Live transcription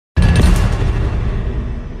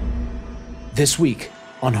This week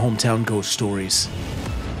on Hometown Ghost Stories.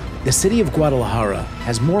 The city of Guadalajara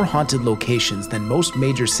has more haunted locations than most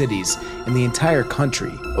major cities in the entire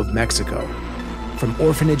country of Mexico. From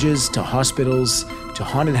orphanages to hospitals to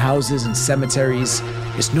haunted houses and cemeteries,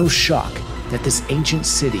 it's no shock that this ancient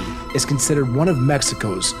city is considered one of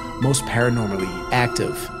Mexico's most paranormally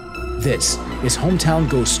active. This is Hometown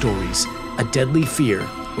Ghost Stories, a deadly fear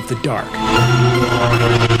of the dark.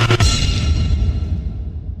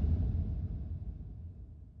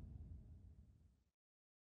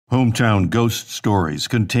 Hometown Ghost Stories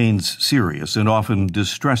contains serious and often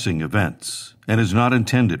distressing events and is not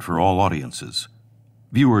intended for all audiences.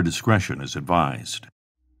 Viewer discretion is advised.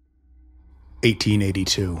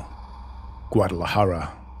 1882,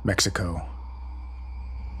 Guadalajara, Mexico.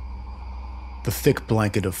 The thick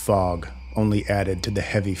blanket of fog only added to the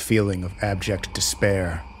heavy feeling of abject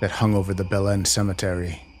despair that hung over the Belén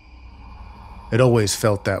cemetery. It always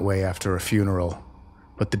felt that way after a funeral,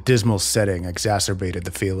 but the dismal setting exacerbated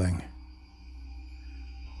the feeling.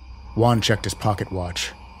 Juan checked his pocket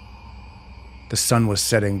watch. The sun was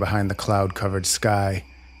setting behind the cloud-covered sky,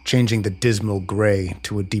 changing the dismal gray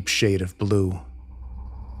to a deep shade of blue.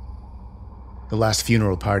 The last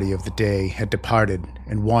funeral party of the day had departed,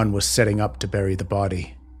 and Juan was setting up to bury the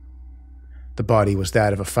body. The body was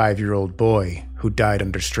that of a 5-year-old boy who died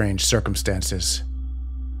under strange circumstances.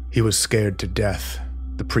 He was scared to death,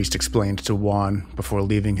 the priest explained to Juan before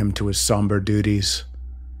leaving him to his somber duties.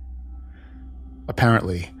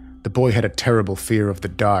 Apparently, the boy had a terrible fear of the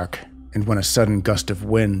dark, and when a sudden gust of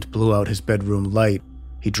wind blew out his bedroom light,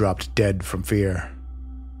 he dropped dead from fear.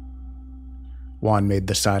 Juan made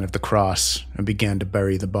the sign of the cross and began to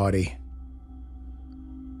bury the body.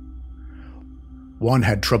 Juan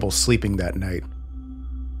had trouble sleeping that night.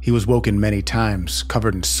 He was woken many times,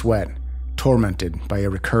 covered in sweat, tormented by a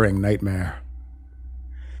recurring nightmare.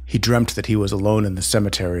 He dreamt that he was alone in the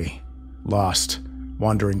cemetery, lost,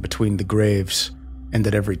 wandering between the graves, and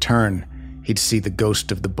at every turn, he'd see the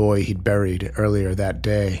ghost of the boy he'd buried earlier that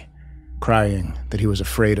day, crying that he was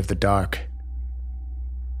afraid of the dark.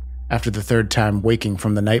 After the third time waking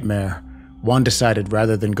from the nightmare, Juan decided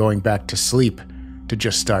rather than going back to sleep, to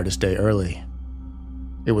just start his day early.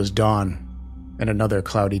 It was dawn, and another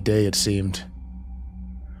cloudy day it seemed.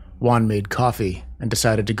 Juan made coffee and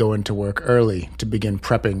decided to go into work early to begin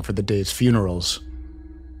prepping for the day's funerals.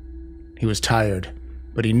 He was tired,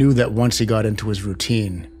 but he knew that once he got into his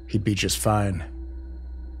routine, he'd be just fine.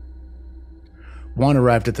 Juan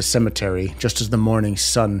arrived at the cemetery just as the morning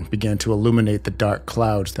sun began to illuminate the dark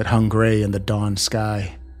clouds that hung gray in the dawn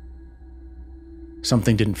sky.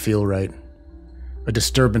 Something didn't feel right. A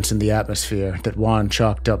disturbance in the atmosphere that Juan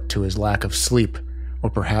chalked up to his lack of sleep, or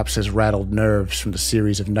perhaps his rattled nerves from the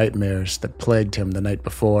series of nightmares that plagued him the night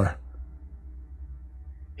before.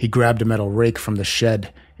 He grabbed a metal rake from the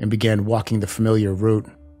shed and began walking the familiar route.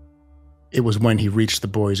 It was when he reached the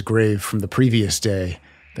boy's grave from the previous day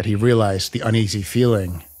that he realized the uneasy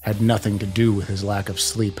feeling had nothing to do with his lack of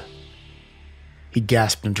sleep. He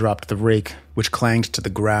gasped and dropped the rake, which clanged to the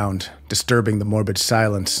ground, disturbing the morbid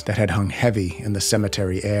silence that had hung heavy in the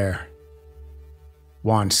cemetery air.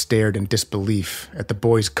 Juan stared in disbelief at the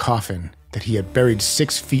boy's coffin that he had buried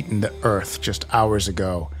 6 feet in the earth just hours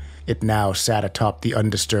ago. It now sat atop the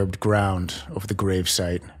undisturbed ground of the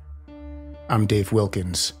gravesite. I'm Dave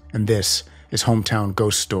Wilkins, and this is Hometown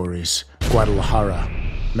Ghost Stories, Guadalajara,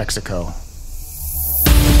 Mexico.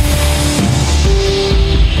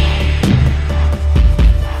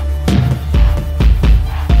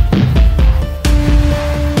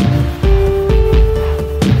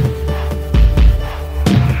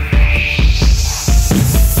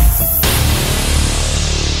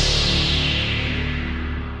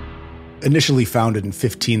 Initially founded in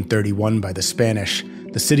 1531 by the Spanish,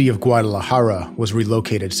 the city of Guadalajara was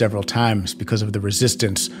relocated several times because of the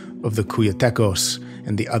resistance of the Cuyatecos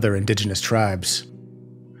and the other indigenous tribes.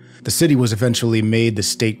 The city was eventually made the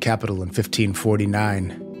state capital in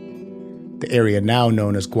 1549. The area now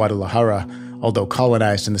known as Guadalajara, although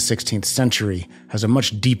colonized in the 16th century, has a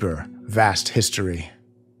much deeper, vast history.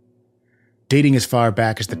 Dating as far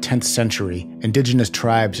back as the 10th century, indigenous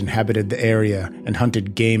tribes inhabited the area and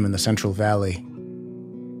hunted game in the Central Valley.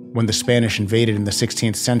 When the Spanish invaded in the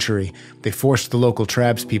 16th century, they forced the local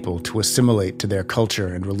tribespeople to assimilate to their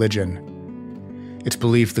culture and religion. It's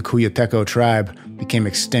believed the Cuyateco tribe became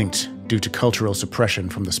extinct due to cultural suppression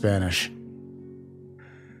from the Spanish.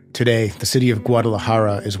 Today, the city of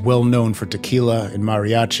Guadalajara is well known for tequila and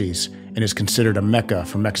mariachis and is considered a mecca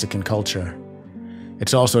for Mexican culture.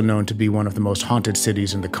 It's also known to be one of the most haunted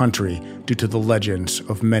cities in the country due to the legends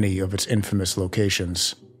of many of its infamous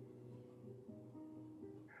locations.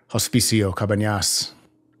 Hospicio Cabañas.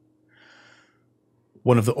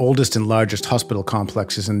 One of the oldest and largest hospital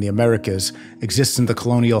complexes in the Americas exists in the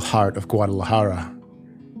colonial heart of Guadalajara.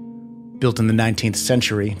 Built in the 19th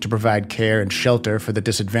century to provide care and shelter for the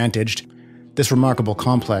disadvantaged, this remarkable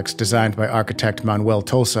complex, designed by architect Manuel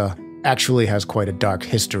Tolsa, actually has quite a dark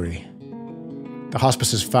history. The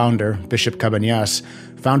hospice's founder, Bishop Cabañas,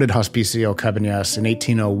 founded Hospicio Cabañas in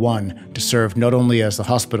 1801 to serve not only as the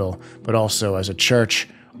hospital, but also as a church,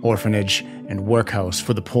 orphanage, and workhouse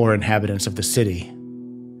for the poor inhabitants of the city.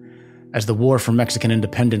 As the War for Mexican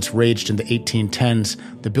Independence raged in the 1810s,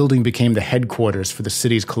 the building became the headquarters for the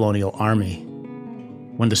city's colonial army.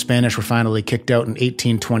 When the Spanish were finally kicked out in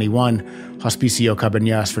 1821, Hospicio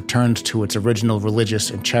Cabañas returned to its original religious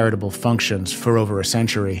and charitable functions for over a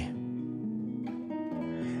century.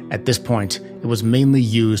 At this point, it was mainly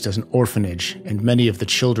used as an orphanage, and many of the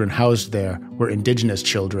children housed there were indigenous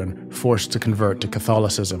children forced to convert to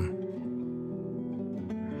Catholicism.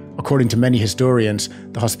 According to many historians,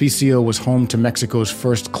 the Hospicio was home to Mexico's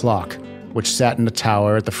first clock, which sat in a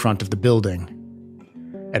tower at the front of the building.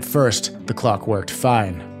 At first, the clock worked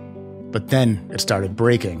fine, but then it started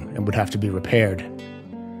breaking and would have to be repaired.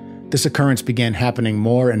 This occurrence began happening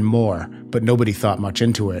more and more, but nobody thought much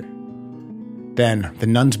into it. Then, the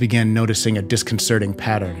nuns began noticing a disconcerting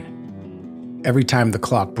pattern. Every time the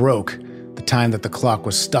clock broke, the time that the clock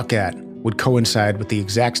was stuck at would coincide with the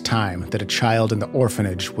exact time that a child in the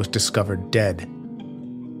orphanage was discovered dead.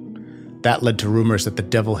 That led to rumors that the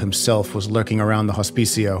devil himself was lurking around the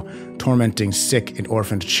Hospicio, tormenting sick and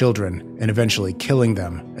orphaned children, and eventually killing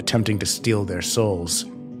them, attempting to steal their souls.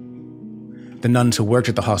 The nuns who worked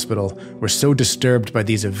at the hospital were so disturbed by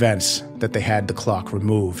these events that they had the clock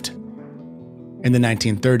removed. In the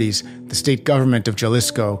 1930s, the state government of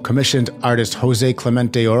Jalisco commissioned artist Jose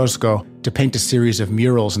Clemente Orozco to paint a series of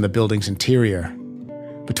murals in the building's interior.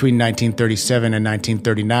 Between 1937 and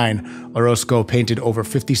 1939, Orozco painted over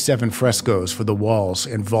 57 frescoes for the walls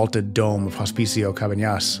and vaulted dome of Hospicio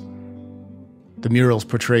Cabañas. The murals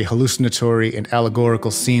portray hallucinatory and allegorical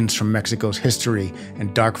scenes from Mexico's history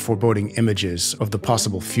and dark foreboding images of the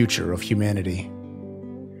possible future of humanity.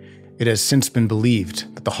 It has since been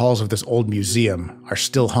believed that the halls of this old museum are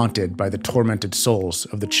still haunted by the tormented souls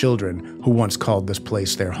of the children who once called this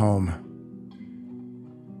place their home.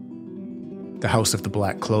 The House of the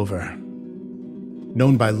Black Clover.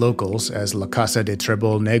 Known by locals as La Casa de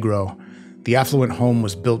Trebol Negro, the affluent home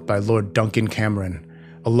was built by Lord Duncan Cameron,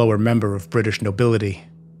 a lower member of British nobility.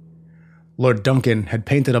 Lord Duncan had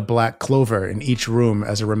painted a black clover in each room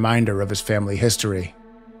as a reminder of his family history.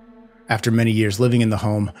 After many years living in the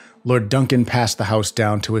home, Lord Duncan passed the house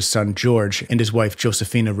down to his son George and his wife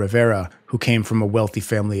Josefina Rivera, who came from a wealthy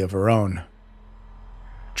family of her own.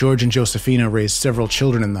 George and Josefina raised several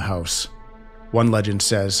children in the house. One legend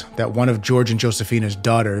says that one of George and Josefina's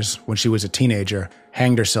daughters, when she was a teenager,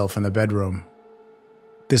 hanged herself in the bedroom.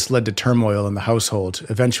 This led to turmoil in the household,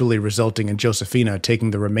 eventually resulting in Josefina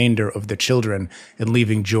taking the remainder of the children and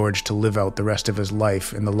leaving George to live out the rest of his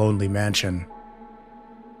life in the lonely mansion.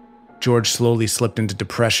 George slowly slipped into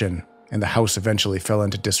depression, and the house eventually fell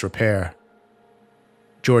into disrepair.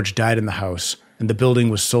 George died in the house, and the building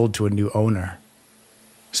was sold to a new owner.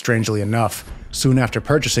 Strangely enough, soon after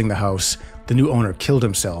purchasing the house, the new owner killed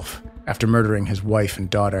himself after murdering his wife and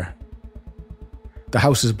daughter. The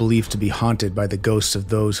house is believed to be haunted by the ghosts of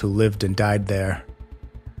those who lived and died there.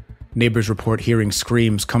 Neighbors report hearing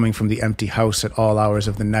screams coming from the empty house at all hours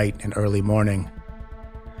of the night and early morning.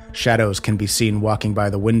 Shadows can be seen walking by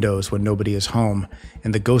the windows when nobody is home,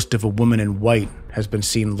 and the ghost of a woman in white has been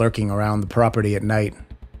seen lurking around the property at night.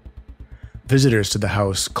 Visitors to the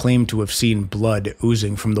house claim to have seen blood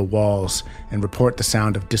oozing from the walls and report the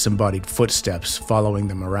sound of disembodied footsteps following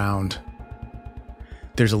them around.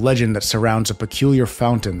 There's a legend that surrounds a peculiar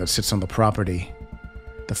fountain that sits on the property.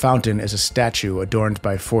 The fountain is a statue adorned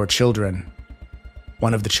by 4 children.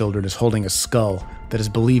 One of the children is holding a skull that is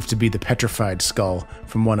believed to be the petrified skull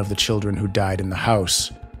from one of the children who died in the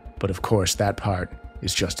house, but of course that part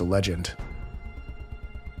is just a legend.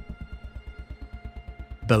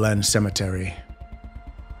 Belén Cemetery.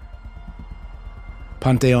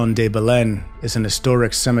 Panteón de Belén is an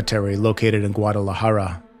historic cemetery located in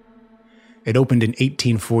Guadalajara. It opened in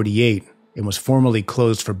 1848 and was formally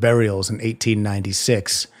closed for burials in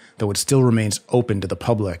 1896, though it still remains open to the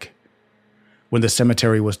public. When the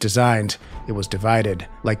cemetery was designed, it was divided,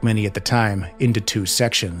 like many at the time, into 2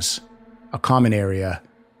 sections, a common area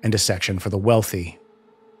and a section for the wealthy.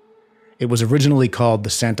 It was originally called the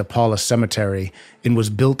Santa Paula Cemetery and was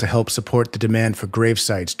built to help support the demand for grave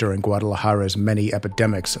sites during Guadalajara's many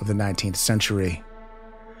epidemics of the 19th century.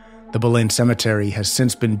 The Belén Cemetery has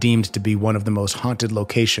since been deemed to be one of the most haunted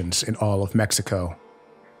locations in all of Mexico.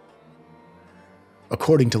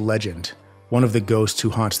 According to legend, one of the ghosts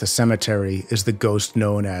who haunts the cemetery is the ghost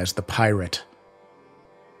known as the Pirate.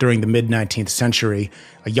 During the mid-19th century,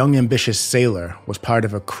 a young ambitious sailor was part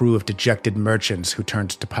of a crew of dejected merchants who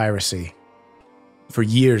turned to piracy. For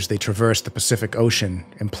years, they traversed the Pacific Ocean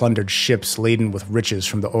and plundered ships laden with riches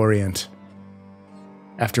from the Orient.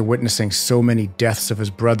 After witnessing so many deaths of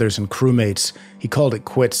his brothers and crewmates, he called it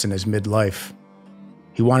quits in his midlife.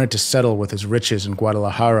 He wanted to settle with his riches in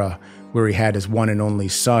Guadalajara, where he had his one and only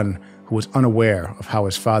son, who was unaware of how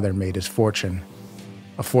his father made his fortune.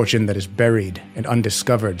 A fortune that is buried and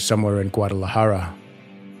undiscovered somewhere in Guadalajara.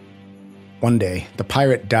 One day, the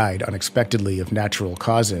pirate died unexpectedly of natural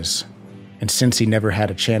causes, and since he never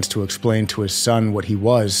had a chance to explain to his son what he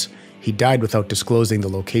was, he died without disclosing the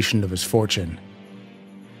location of his fortune.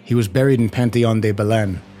 He was buried in Panteón de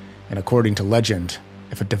Belén, and according to legend,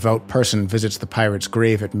 if a devout person visits the pirate's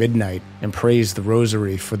grave at midnight and prays the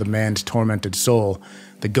rosary for the man's tormented soul,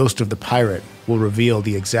 the ghost of the pirate will reveal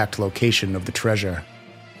the exact location of the treasure.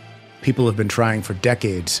 People have been trying for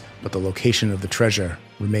decades, but the location of the treasure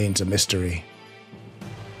remains a mystery.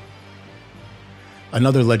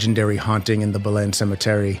 Another legendary haunting in the Belén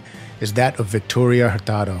Cemetery is that of Victoria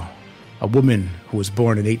Hurtado, a woman who was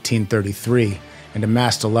born in 1833 and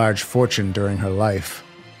amassed a large fortune during her life.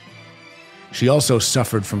 She also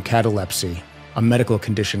suffered from catalepsy, a medical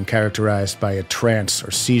condition characterized by a trance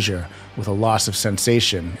or seizure with a loss of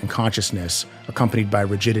sensation and consciousness accompanied by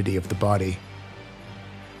rigidity of the body.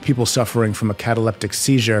 People suffering from a cataleptic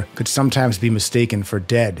seizure could sometimes be mistaken for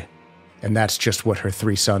dead, and that's just what her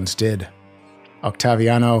three sons did.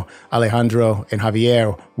 Octaviano, Alejandro, and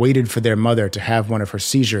Javier waited for their mother to have one of her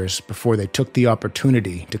seizures before they took the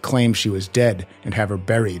opportunity to claim she was dead and have her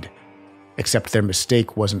buried, except their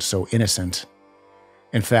mistake wasn't so innocent.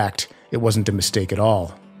 In fact, it wasn't a mistake at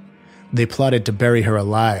all. They plotted to bury her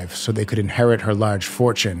alive so they could inherit her large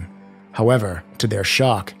fortune. However, to their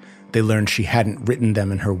shock, they learned she hadn't written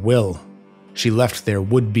them in her will. She left their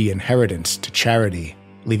would-be inheritance to charity,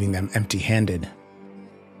 leaving them empty-handed.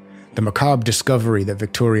 The macabre discovery that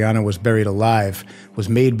Victoriana was buried alive was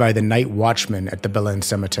made by the night watchman at the Belén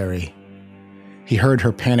Cemetery. He heard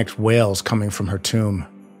her panicked wails coming from her tomb,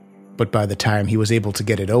 but by the time he was able to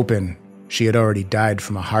get it open, she had already died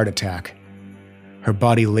from a heart attack. Her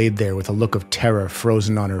body laid there with a look of terror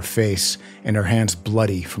frozen on her face, and her hands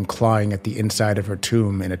bloody from clawing at the inside of her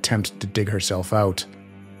tomb in attempt to dig herself out.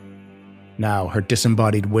 Now, her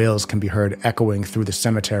disembodied wails can be heard echoing through the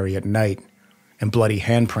cemetery at night, and bloody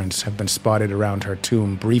handprints have been spotted around her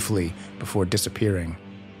tomb briefly before disappearing.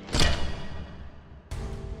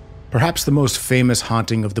 Perhaps the most famous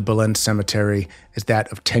haunting of the Belén Cemetery is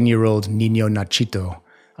that of 10-year-old Niño Nachito,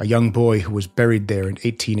 a young boy who was buried there in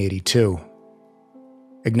 1882.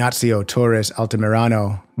 Ignacio Torres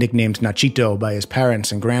Altamirano, nicknamed Nachito by his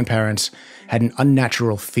parents and grandparents, had an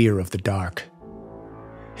unnatural fear of the dark.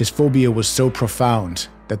 His phobia was so profound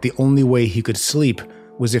that the only way he could sleep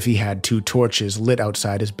was if he had 2 torches lit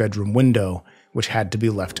outside his bedroom window, which had to be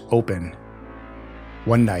left open.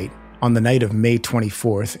 One night, on the night of May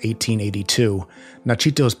 24th, 1882,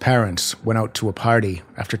 Nachito's parents went out to a party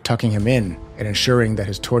after tucking him in and ensuring that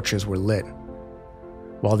his torches were lit.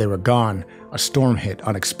 While they were gone, a storm hit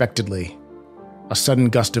unexpectedly. A sudden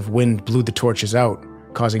gust of wind blew the torches out,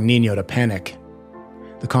 causing Niño to panic.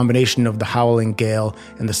 The combination of the howling gale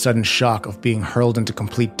and the sudden shock of being hurled into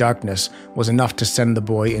complete darkness was enough to send the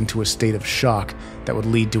boy into a state of shock that would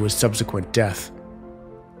lead to his subsequent death.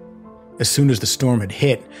 As soon as the storm had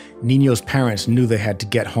hit, Niño's parents knew they had to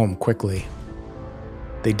get home quickly.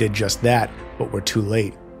 They did just that, but were too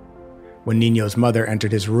late. When Niño's mother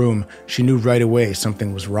entered his room, she knew right away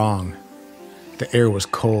something was wrong. The air was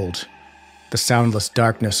cold. The soundless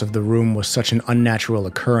darkness of the room was such an unnatural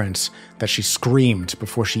occurrence that she screamed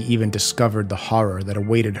before she even discovered the horror that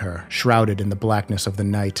awaited her, shrouded in the blackness of the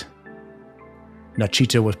night.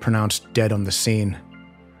 Nachito was pronounced dead on the scene.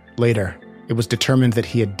 Later, it was determined that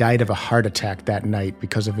he had died of a heart attack that night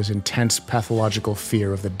because of his intense pathological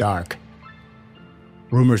fear of the dark.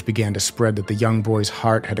 Rumors began to spread that the young boy's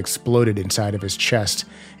heart had exploded inside of his chest,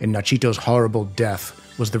 and Nachito's horrible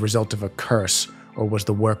death was the result of a curse or was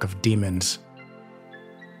the work of demons.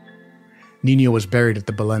 Niño was buried at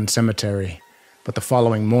the Belén Cemetery, but the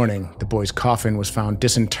following morning, the boy's coffin was found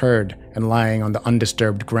disinterred and lying on the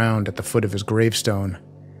undisturbed ground at the foot of his gravestone.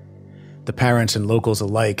 The parents and locals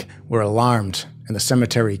alike were alarmed, and the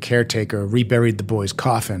cemetery caretaker reburied the boy's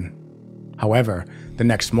coffin. However, the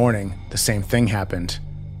next morning, the same thing happened,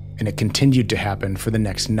 and it continued to happen for the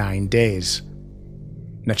next 9 days.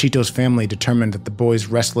 Nachito's family determined that the boy's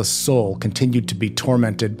restless soul continued to be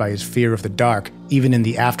tormented by his fear of the dark, even in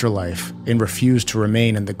the afterlife, and refused to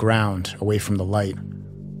remain in the ground, away from the light.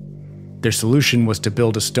 Their solution was to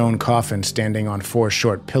build a stone coffin standing on 4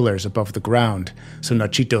 short pillars above the ground, so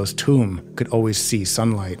Nachito's tomb could always see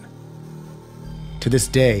sunlight. To this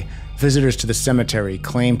day, visitors to the cemetery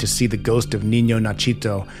claim to see the ghost of Niño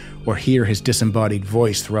Nachito or hear his disembodied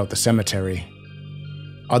voice throughout the cemetery.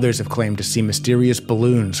 Others have claimed to see mysterious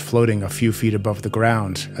balloons floating a few feet above the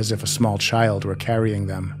ground, as if a small child were carrying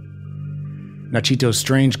them. Nachito's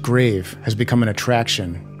strange grave has become an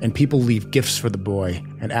attraction, and people leave gifts for the boy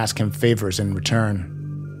and ask him favors in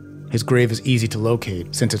return. His grave is easy to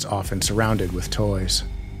locate since it's often surrounded with toys.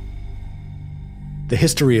 The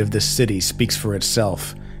history of this city speaks for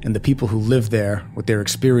itself, and the people who live there, with their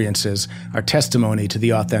experiences, are testimony to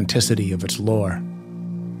the authenticity of its lore.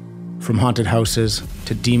 From haunted houses,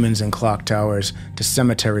 to demons in clock towers, to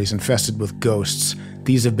cemeteries infested with ghosts,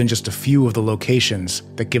 these have been just a few of the locations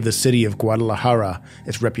that give the city of Guadalajara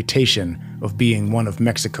its reputation of being one of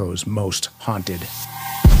Mexico's most haunted.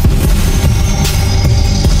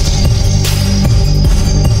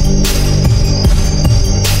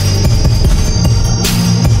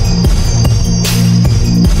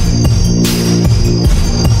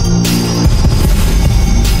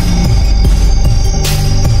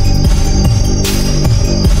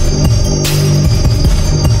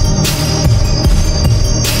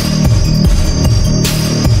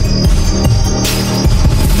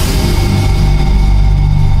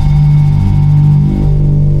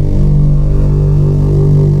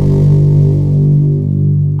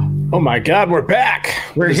 Oh my God, we're back.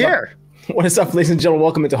 We're here. What is up, ladies and gentlemen?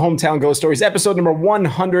 Welcome into Hometown Ghost Stories, episode number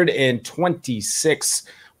 126.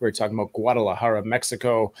 We're talking about Guadalajara,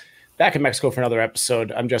 Mexico. Back in Mexico for another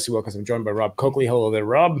episode. I'm Jesse Wilkins. I'm joined by Rob Coakley. Hello there,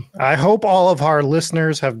 Rob. I hope all of our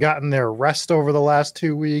listeners have gotten their rest over the last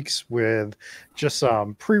 2 weeks with just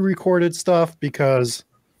some pre-recorded stuff, because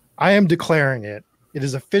I am declaring it. It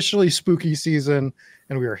is officially spooky season,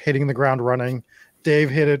 and we are hitting the ground running. Dave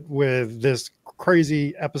hit it with this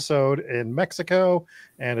crazy episode in Mexico,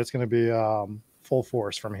 and it's going to be full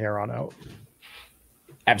force from here on out.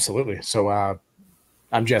 Absolutely. So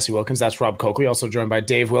I'm Jesse Wilkins. That's Rob Coakley, also joined by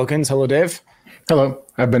Dave Wilkins. Hello, Dave. Hello.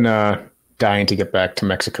 I've been dying to get back to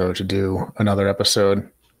Mexico to do another episode.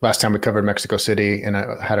 Last time we covered Mexico City, and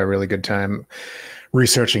I had a really good time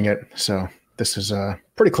researching it. So this is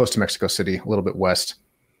pretty close to Mexico City, a little bit west,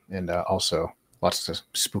 and also lots of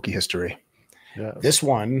spooky history. Yeah. This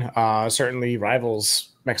one certainly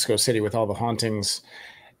rivals Mexico City with all the hauntings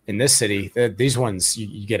in this city. These ones,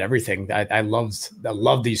 you get everything. I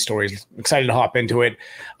love these stories. Excited to hop into it.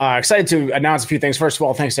 Excited to announce a few things. First of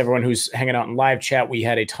all, thanks to everyone who's hanging out in live chat. We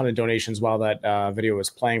had a ton of donations while that video was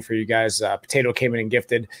playing for you guys. Potato came in and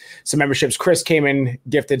gifted some memberships. Chris came in,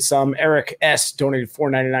 gifted some. Eric S donated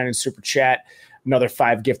 $4.99 in super chat. Another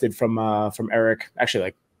 5 gifted from Eric.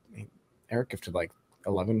 Actually, Eric gifted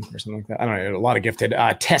 11 or something like that. I don't know. A lot of gifted.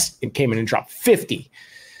 Tess came in and dropped 50.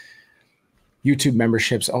 YouTube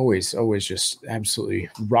memberships, always just absolutely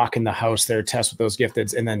rocking the house there. Tess with those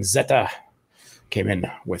gifteds. And then Zeta came in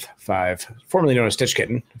with 5, formerly known as Stitch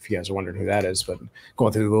Kitten, if you guys are wondering who that is. But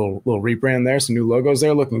going through the little rebrand there, some new logos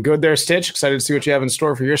there, looking good there, Stitch. Excited to see what you have in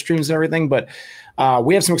store for your streams and everything. But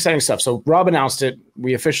we have some exciting stuff. So Rob announced it.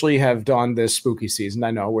 We officially have done this spooky season. I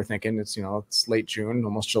know we're thinking it's late June,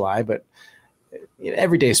 almost July, but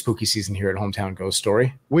every day is spooky season here at Hometown Ghost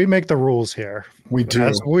Story. We make the rules here. We do.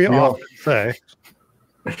 As we often say.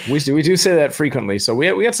 We do say that frequently. So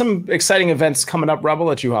we got some exciting events coming up. Rob, I'll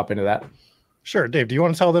let you hop into that. Sure. Dave, do you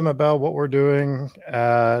want to tell them about what we're doing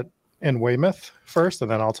in Weymouth first, and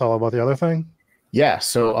then I'll tell about the other thing? Yeah.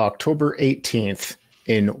 So October 18th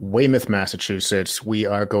in Weymouth, Massachusetts, we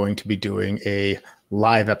are going to be doing a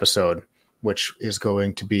live episode, which is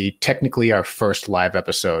going to be technically our first live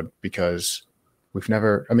episode, because we've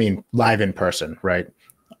never, live in person, right?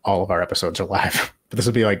 All of our episodes are live, but this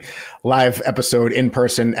will be live episode in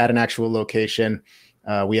person at an actual location.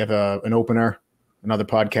 We have an opener, another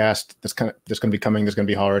podcast that's going to be coming. There's going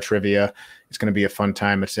to be horror trivia. It's going to be a fun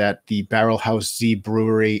time. It's at the Barrel House Z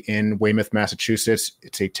Brewery in Weymouth, Massachusetts.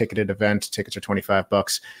 It's a ticketed event. Tickets are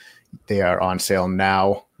 $25. They are on sale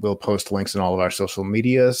now. We'll post links in all of our social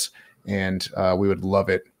medias, and we would love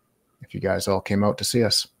it if you guys all came out to see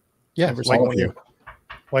us. Yeah,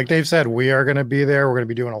 like Dave said, we are going to be there. We're going to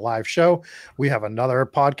be doing a live show. We have another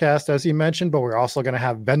podcast, as he mentioned, but we're also going to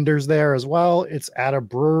have vendors there as well. It's at a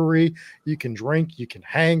brewery. You can drink, you can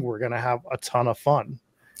hang. We're going to have a ton of fun.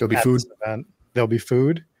 There'll be food. There'll be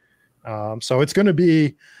food. So it's going to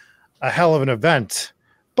be a hell of an event.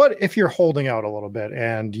 But if you're holding out a little bit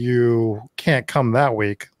and you can't come that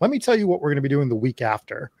week, let me tell you what we're going to be doing the week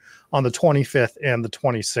after on the 25th and the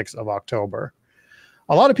 26th of October.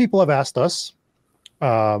 A lot of people have asked us,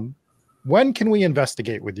 when can we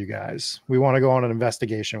investigate with you guys? We want to go on an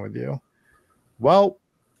investigation with you. Well,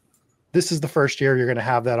 this is the first year you're going to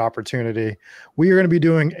have that opportunity. We are going to be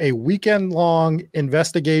doing a weekend-long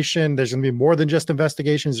investigation. There's going to be more than just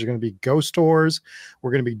investigations. There's going to be ghost tours. We're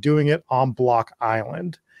going to be doing it on Block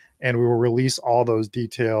Island, and we will release all those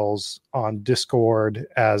details on Discord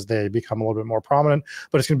as they become a little bit more prominent.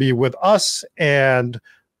 But it's going to be with us and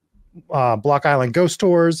Block Island Ghost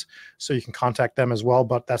Tours, so you can contact them as well.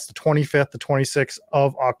 But that's the 25th, the 26th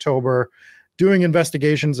of October. Doing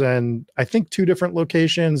investigations in, I think, 2 different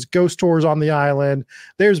locations, ghost tours on the island.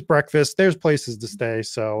 There's breakfast, there's places to stay.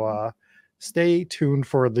 So stay tuned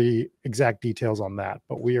for the exact details on that.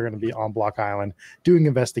 But we are going to be on Block Island doing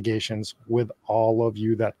investigations with all of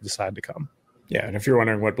you that decide to come. Yeah, and if you're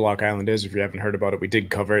wondering what Block Island is, if you haven't heard about it, we did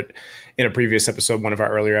cover it in a previous episode, one of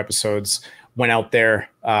our earlier episodes. Went out there,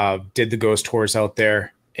 did the ghost tours out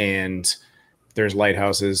there, and there's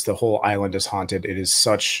lighthouses. The whole island is haunted. It is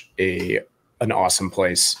such an awesome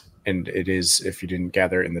place, and it is, if you didn't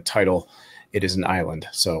gather in the title, it is an island,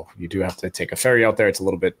 so you do have to take a ferry out there. It's a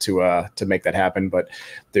little bit to make that happen, but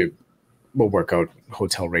we'll work out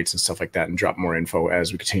hotel rates and stuff like that and drop more info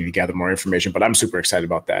as we continue to gather more information. But I'm super excited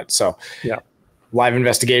about that. So yeah, live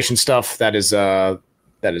investigation stuff, that is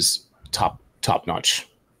top notch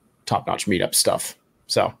meetup stuff.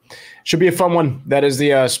 So should be a fun one. That is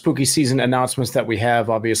the spooky season announcements that we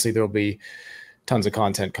have. Obviously there'll be tons of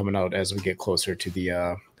content coming out as we get closer to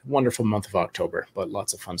the wonderful month of October, but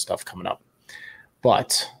lots of fun stuff coming up.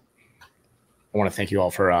 But I want to thank you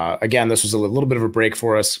all for, again, this was a little bit of a break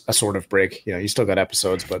for us, a sort of break. You still got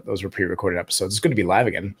episodes, but those were pre-recorded episodes. It's good to be live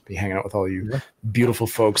again, be hanging out with all you beautiful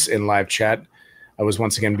folks in live chat. I was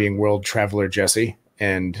once again being World Traveler Jesse.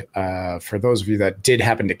 And for those of you that did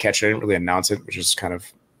happen to catch it, I didn't really announce it, which is kind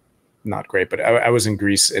of not great, but I was in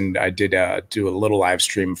Greece, and I did do a little live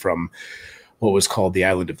stream from what was called the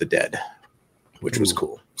Island of the Dead, which was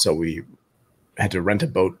cool. So we had to rent a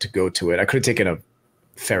boat to go to it. I could have taken a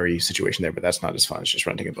ferry situation there, but that's not as fun as just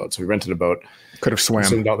renting a boat. So we rented a boat. Could have swam.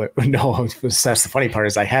 No, that's the funny part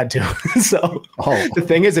is I had to. So the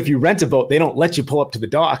thing is, if you rent a boat, they don't let you pull up to the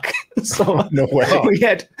dock. So no way. We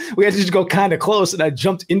had to just go kind of close, and I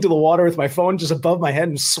jumped into the water with my phone just above my head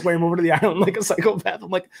and swam over to the island like a psychopath.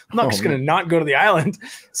 I'm like, I'm not just going to not go to the island.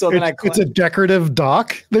 So then it's a decorative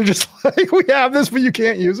dock. They're just like, we have this, but you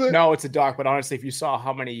can't use it. No, it's a dock. But honestly, if you saw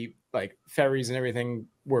how many like ferries and everything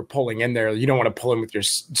were pulling in there, you don't want to pull in with your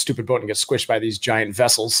stupid boat and get squished by these giant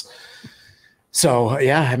vessels. So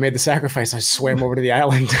yeah, I made the sacrifice. I swam over to the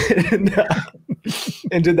island and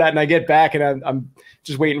did that. And I get back, and I'm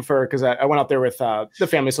just waiting for, because I went out there with the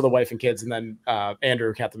family, so the wife and kids, and then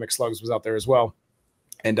Andrew, Captain McSlugs, was out there as well.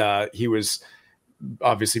 And he was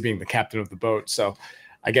obviously being the captain of the boat. So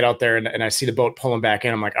I get out there and I see the boat pulling back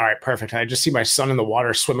in. I'm like, all right, perfect. And I just see my son in the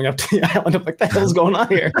water swimming up to the island. I'm like, what the hell's going on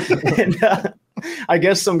here? And I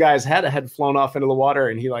guess some guy's head had flown off into the water,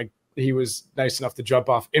 and he was nice enough to jump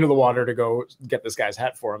off into the water to go get this guy's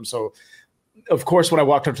hat for him. So of course, when I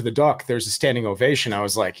walked up to the dock, there's a standing ovation. I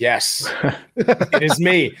was like, yes, it is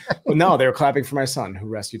me. Well, no, they were clapping for my son who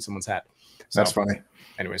rescued someone's hat. So, that's funny.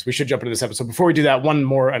 Anyways, we should jump into this episode. Before we do that, one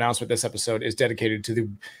more announcement. This episode is dedicated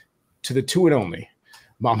to the two and only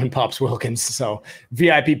Mom and Pops Wilkins. So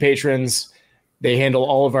VIP patrons, they handle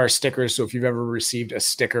all of our stickers. So if you've ever received a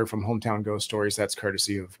sticker from Hometown Ghost Stories, that's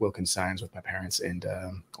courtesy of Wilkins Signs with my parents, and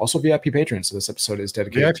also VIP patrons. So this episode is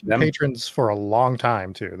dedicated to them. Patrons for a long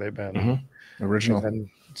time too. They've been original, and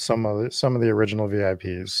some of the original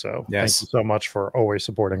VIPs. So thank you so much for always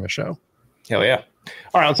supporting the show. Hell yeah!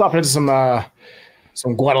 All right, let's hop into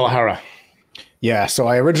some Guadalajara. Yeah, so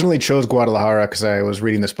I originally chose Guadalajara because I was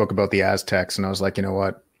reading this book about the Aztecs, and I was like, you know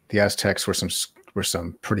what, the Aztecs were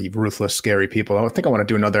some pretty ruthless, scary people. I think I want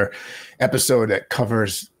to do another episode that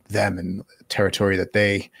covers them and territory that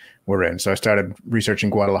they were in. So I started researching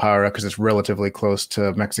Guadalajara because it's relatively close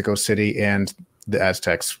to Mexico City, and the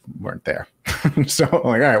Aztecs weren't there. So I'm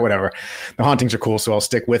like, all right, whatever. The hauntings are cool, so I'll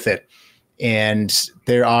stick with it. And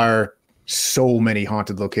there are so many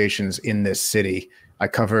haunted locations in this city. I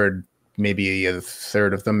covered maybe a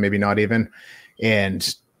third of them, maybe not even.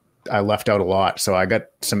 And I left out a lot. So I got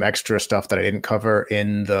some extra stuff that I didn't cover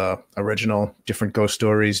in the original, different ghost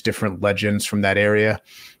stories, different legends from that area.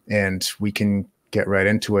 And we can get right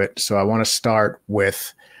into it. So I want to start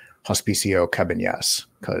with Hospicio Cabañas,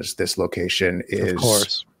 because this location is, of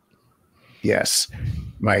course, yes,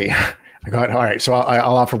 All right. So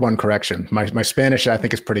I'll offer one correction. My Spanish, I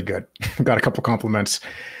think, is pretty good. Got a couple compliments.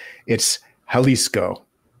 It's Jalisco,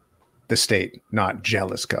 the state, not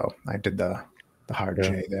Jalisco. I did the hard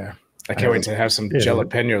J there. I can't wait to have some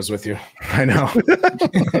jalapenos with you. I know.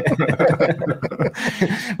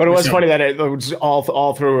 But it was funny that it was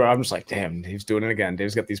all through. I'm just like, damn, Dave's doing it again.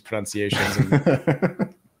 Dave's got these pronunciations.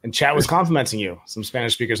 And chat was complimenting you. Some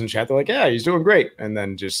Spanish speakers in chat, they're like, yeah, he's doing great. And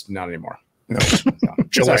then just not anymore. No.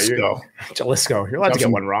 Jalisco. Jalisco. You're allowed to get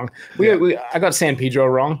one wrong. I got San Pedro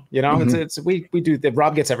wrong. You know, we do.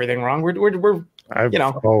 Rob gets everything wrong. We're I've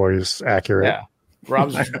always accurate. Yeah.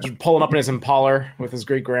 Rob's pulling up in his Impala with his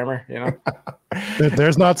great grammar, you know.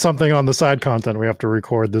 There's not something on the side content we have to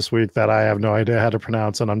record this week that I have no idea how to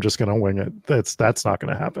pronounce, and I'm just going to wing it. That's not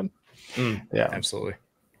going to happen. Yeah, absolutely.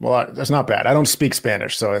 Well, that's not bad. I don't speak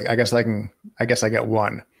Spanish, so I guess I get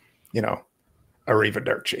one. You know,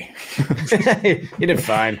 arrivederci. You did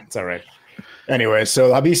fine. It's all right. Anyway,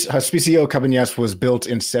 so Hospicio Cabañas was built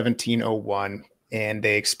in 1701. And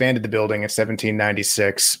they expanded the building in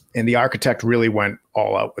 1796. And the architect really went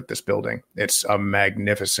all out with this building. It's a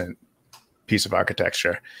magnificent piece of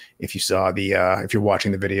architecture. If you saw if you're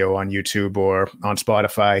watching the video on YouTube or on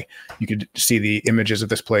Spotify, you could see the images of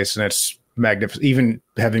this place, and it's magnificent. Even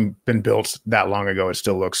having been built that long ago, it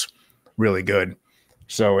still looks really good.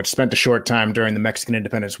 So it spent a short time during the Mexican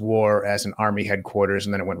Independence War as an army headquarters,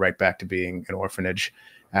 and then it went right back to being an orphanage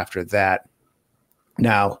after that.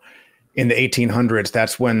 Now, in the 1800s,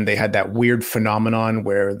 that's when they had that weird phenomenon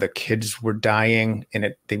where the kids were dying,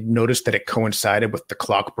 and they noticed that it coincided with the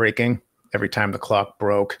clock breaking. Every time the clock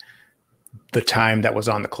broke, the time that was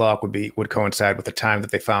on the clock would coincide with the time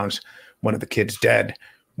that they found one of the kids dead,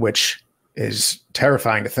 which is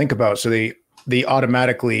terrifying to think about. So they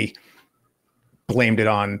automatically blamed it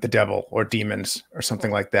on the devil or demons or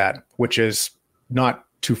something like that, which is not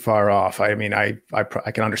too far off. I mean, I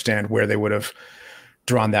can understand where they would have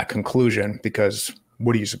drawn that conclusion, because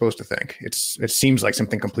what are you supposed to think? It seems like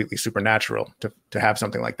something completely supernatural to have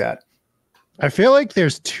something like that. I feel like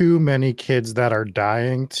there's too many kids that are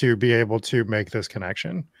dying to be able to make this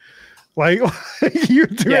connection. Like you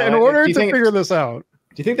do in order to figure this out.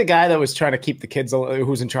 Do you think the guy that was trying to keep the kids,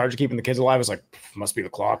 who's in charge of keeping the kids alive, was like, must be the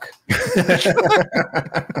clock?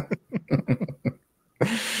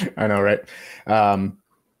 I know, right?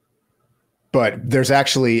 But there's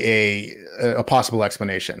actually a possible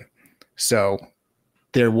explanation. So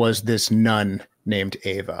there was this nun named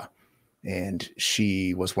Ava, and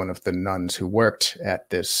she was one of the nuns who worked at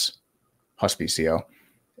this hospicio,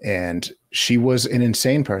 and she was an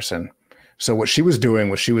insane person. So what she was doing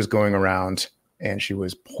was she was going around and she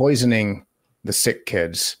was poisoning the sick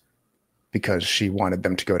kids because she wanted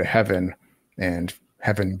them to go to heaven, and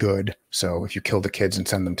heaven good. So if you kill the kids and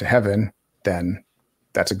send them to heaven, then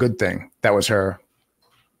that's a good thing. That was Jesse.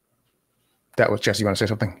 You want to say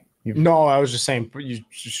something? No, I was just saying you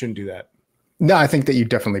shouldn't do that. No, I think that you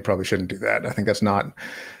definitely probably shouldn't do that. I think that's not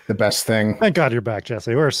the best thing. Thank God you're back,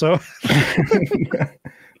 Jesse. We're so.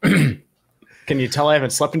 Can you tell I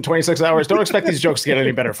haven't slept in 26 hours? Don't expect these jokes to get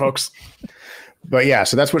any better, folks. But yeah,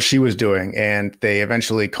 so that's what she was doing. And they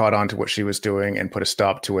eventually caught on to what she was doing and put a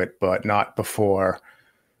stop to it, but not before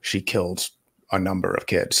she killed a number of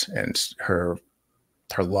kids. And her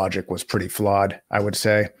logic was pretty flawed, I would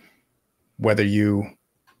say. Whether you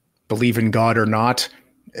believe in God or not,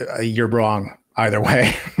 you're wrong either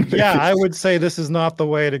way. Yeah, I would say this is not the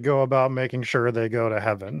way to go about making sure they go to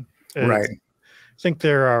heaven. Right. I think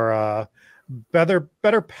there are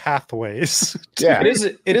better pathways. Yeah,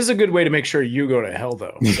 it is a good way to make sure you go to hell,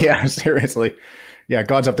 though. So. Yeah, seriously. Yeah,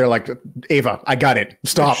 God's up there like, Ava, I got it.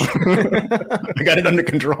 Stop. I got it under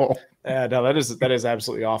control. No, that is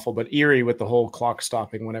absolutely awful, but eerie with the whole clock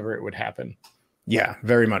stopping whenever it would happen. Yeah,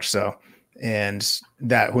 very much so. And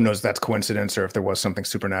that, who knows, that's coincidence or if there was something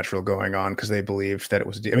supernatural going on, because they believed that it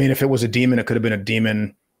was. I mean, if it was a demon, it could have been a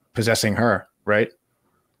demon possessing her, right?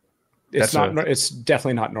 It's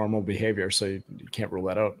definitely not normal behavior, so you can't rule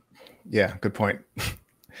that out. Yeah, good point.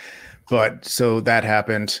 But so that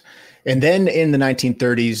happened. And then in the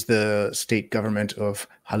 1930s, the state government of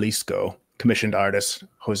Jalisco commissioned artist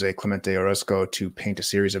Jose Clemente Orozco to paint a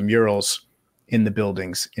series of murals in the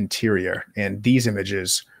building's interior. And these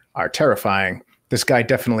images are terrifying. This guy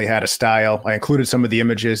definitely had a style. I included some of the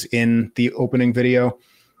images in the opening video,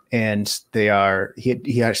 and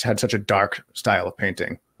he has had such a dark style of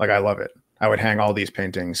painting. Like, I love it. I would hang all these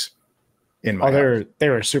paintings in my house. They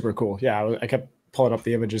were super cool. Yeah, I kept pulling up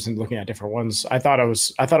the images and looking at different ones. I thought it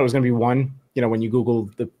was going to be one. You know, when you Google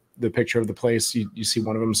the picture of the place, you see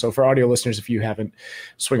one of them. So for audio listeners, if you haven't,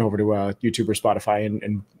 swing over to YouTube or Spotify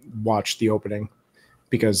and watch the opening.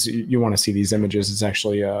 because you want to see these images. It's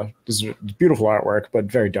actually this is beautiful artwork, but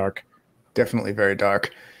very dark. Definitely very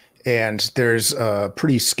dark. And there's a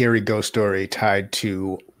pretty scary ghost story tied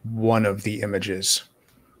to one of the images.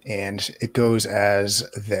 And it goes as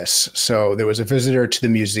this. So there was a visitor to the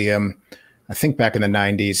museum, I think back in the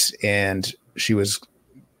 90s, and she was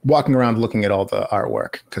walking around looking at all the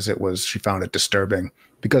artwork because she found it disturbing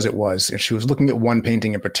because it was. And she was looking at one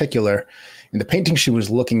painting in particular. And the painting she was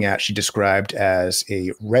looking at, she described as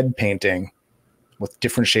a red painting with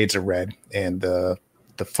different shades of red. And the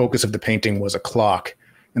focus of the painting was a clock.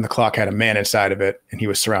 And the clock had a man inside of it, and he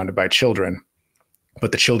was surrounded by children.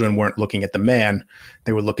 But the children weren't looking at the man.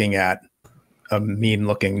 They were looking at a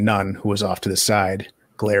mean-looking nun who was off to the side,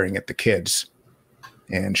 glaring at the kids.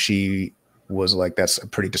 And she was like, that's a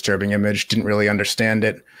pretty disturbing image, didn't really understand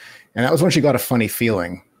it. And that was when she got a funny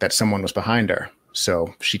feeling that someone was behind her.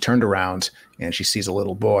 So she turned around, and she sees a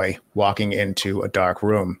little boy walking into a dark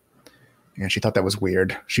room. And she thought that was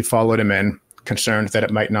weird. She followed him in, concerned that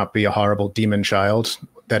it might not be a horrible demon child,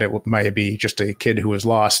 that it might be just a kid who was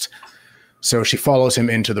lost. So she follows him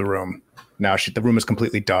into the room. Now the room is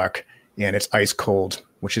completely dark, and it's ice cold,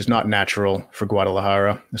 which is not natural for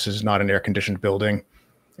Guadalajara. This is not an air-conditioned building.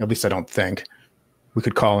 At least I don't think. We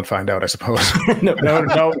could call and find out, I suppose. No,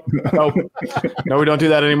 we don't do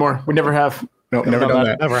that anymore. We never have. No, never done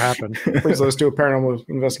that. Never happened. Please let us do a paranormal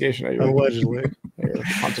investigation at your Allegedly.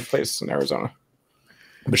 haunted place in Arizona.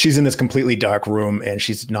 But she's in this completely dark room, and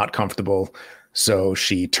she's not comfortable. So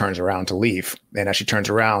she turns around to leave. And as she turns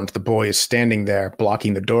around, the boy is standing there,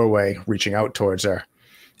 blocking the doorway, reaching out towards her.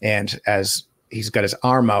 And as he's got his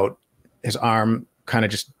arm out, his arm kind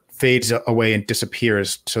of just fades away and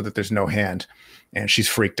disappears so that there's no hand. And she's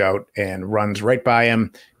freaked out and runs right by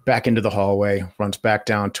him, back into the hallway, runs back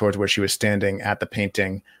down towards where she was standing at the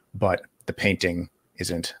painting. But the painting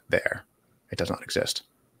isn't there. It does not exist.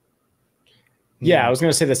 Yeah, I was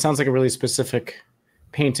going to say that sounds like a really specific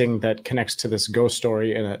painting that connects to this ghost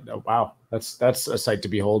story. And wow, that's a sight to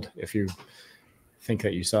behold. If you think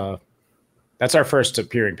that you saw, that's our first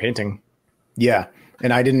appearing painting. Yeah.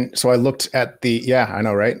 And I didn't, so I looked at I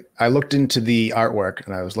know, right? I looked into the artwork,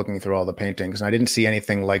 and I was looking through all the paintings, and I didn't see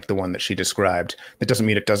anything like the one that she described. That doesn't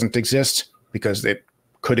mean it doesn't exist, because it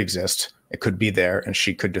could exist. It could be there, and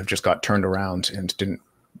she could have just got turned around and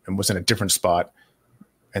was in a different spot,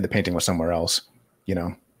 and the painting was somewhere else. You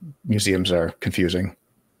know, museums are confusing.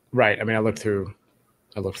 Right. I mean, I looked through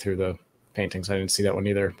the paintings. I didn't see that one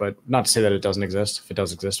either, but not to say that it doesn't exist. If it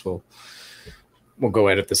does exist, we'll go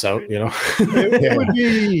edit this out, you know. It would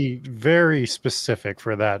be very specific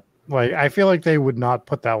for that. Like, I feel like they would not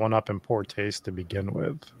put that one up in poor taste to begin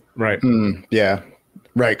with. Right. Yeah.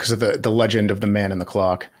 Right. Because of the legend of the man in the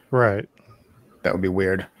clock. Right. That would be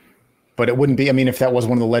weird. But it wouldn't be, I mean, if that was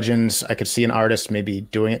one of the legends, I could see an artist maybe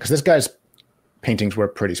doing it. Because this guy's paintings were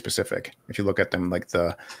pretty specific. If you look at them, like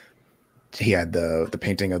he had the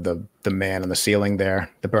painting of the man on the ceiling there,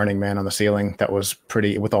 the burning man on the ceiling. That was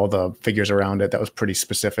pretty, with all the figures around it. That was pretty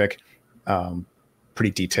specific,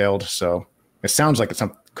 pretty detailed. So it sounds like it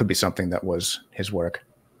could be something that was his work.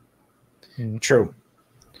 True.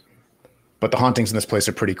 But the hauntings in this place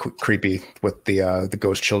are pretty creepy, with the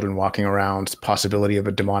ghost children walking around, possibility of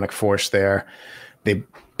a demonic force there. They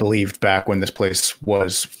believed back when this place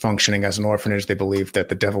was functioning as an orphanage, they believed that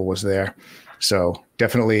the devil was there. So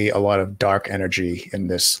definitely a lot of dark energy in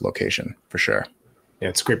this location, for sure. Yeah,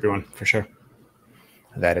 it's a creepy one, for sure.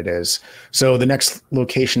 That it is. So the next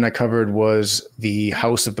location I covered was the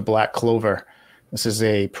House of the Black Clover. This is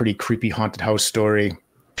a pretty creepy haunted house story.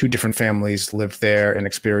 2 different families lived there and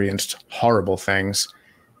experienced horrible things.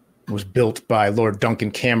 It was built by Lord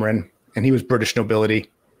Duncan Cameron, and he was British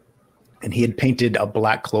nobility. And he had painted a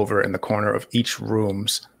black clover in the corner of each room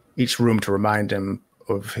to remind him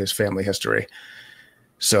of his family history.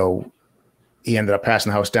 So he ended up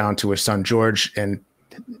passing the house down to his son George and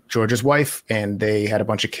George's wife, and they had a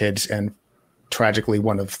bunch of kids. And tragically,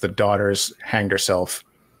 one of the daughters hanged herself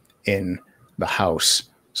in the house.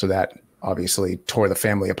 So that obviously tore the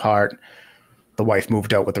family apart. The wife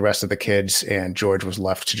moved out with the rest of the kids, and George was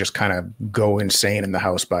left to just kind of go insane in the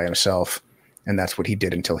house by himself. And that's what he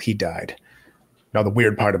did until he died. Now, the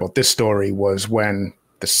weird part about this story was when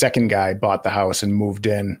the second guy bought the house and moved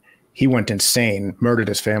in, he went insane, murdered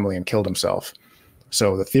his family, and killed himself.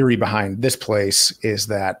 So the theory behind this place is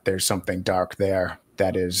that there's something dark there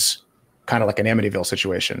that is kind of like an Amityville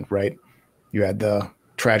situation, right? You had the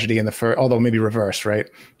tragedy in the first, although maybe reversed, right?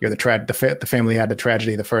 You're the family had the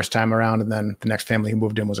tragedy the first time around, and then the next family who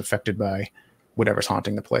moved in was affected by whatever's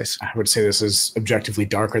haunting the place. I would say this is objectively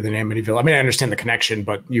darker than Amityville. I mean, I understand the connection,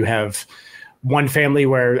 but you have one family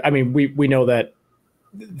where, I mean, we know that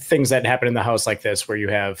things that happen in the house like this, where you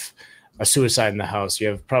have a suicide in the house, you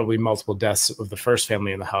have probably multiple deaths of the first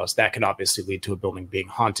family in the house, that could obviously lead to a building being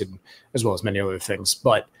haunted, as well as many other things.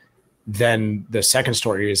 But then the second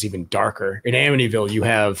story is even darker. In Amityville, you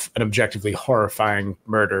have an objectively horrifying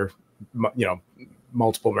murder,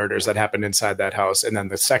 multiple murders that happened inside that house. And then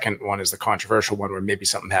the second one is the controversial one where maybe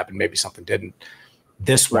something happened, maybe something didn't.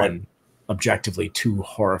 This one, objectively, two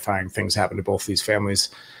horrifying things happened to both these families.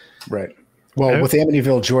 Right. Well, with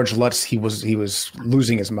Amityville, George Lutz, he was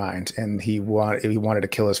losing his mind, and he wanted to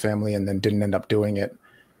kill his family, and then didn't end up doing it.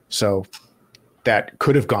 So that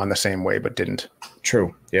could have gone the same way, but didn't.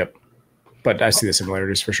 True. Yep. But I see the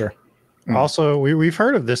similarities for sure. Also, we've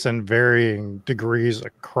heard of this in varying degrees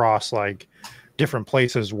across like different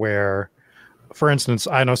places where, for instance,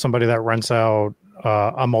 I know somebody that rents out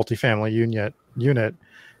a multifamily unit,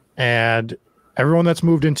 and everyone that's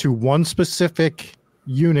moved into one specific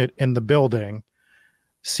unit in the building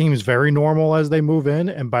seems very normal as they move in,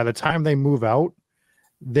 and by the time they move out,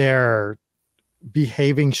 they're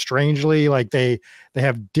behaving strangely. Like they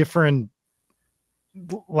have different,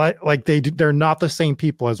 they're not the same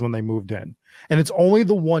people as when they moved in, and it's only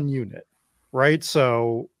the one unit, right?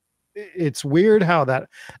 So it's weird how that,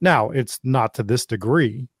 now it's not to this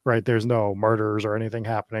degree, right? There's no murders or anything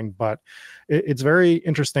happening, but it's very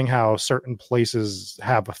interesting how certain places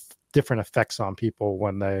have different effects on people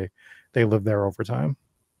when they live there over time.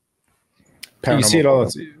 You see it all.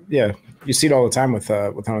 Yeah, you see it all the time with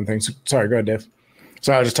haunted things. Sorry, go ahead, Dave.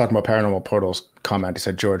 So I was just talking about Paranormal Portal's comment. He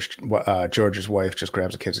said George's wife just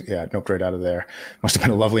grabs the kids. Yeah, noped right out of there. Must have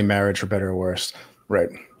been a lovely marriage, for better or worse. Right.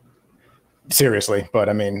 Seriously, but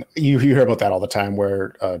I mean, you hear about that all the time,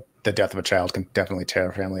 where the death of a child can definitely tear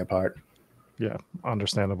a family apart. Yeah,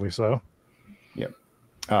 understandably so. Yep.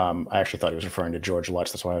 I actually thought he was referring to George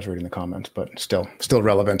Lutz. That's why I was reading the comment, but still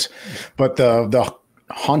relevant. But the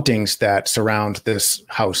hauntings that surround this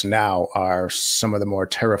house now are some of the more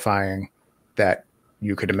terrifying that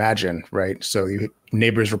you could imagine, right? So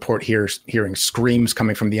neighbors report hearing screams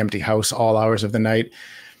coming from the empty house all hours of the night.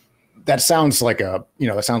 That sounds like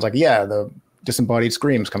the disembodied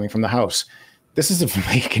screams coming from the house. This is a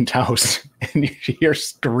vacant house, and you hear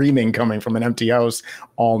screaming coming from an empty house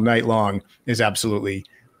all night long is absolutely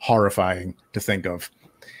horrifying to think of.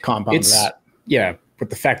 Compound that. Yeah, but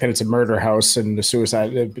the fact that it's a murder house and the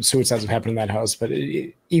suicides have happened in that house, but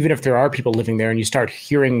even if there are people living there and you start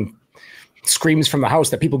hearing screams from the house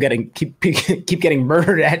that people keep getting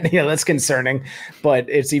murdered at, that's concerning. But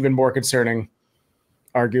it's even more concerning,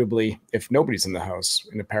 arguably, if nobody's in the house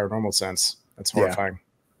in a paranormal sense. That's horrifying.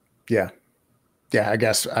 Yeah. I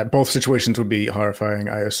guess both situations would be horrifying.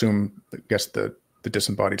 I guess the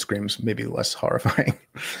disembodied screams may be less horrifying.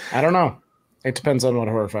 I don't know. It depends on what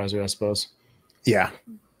horrifies you, I suppose. Yeah.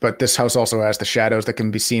 But this house also has the shadows that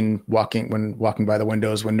can be seen walking by the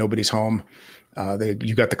windows when nobody's home.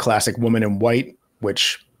 You got the classic woman in white,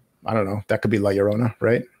 which, I don't know, that could be La Llorona,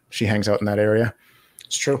 right? She hangs out in that area.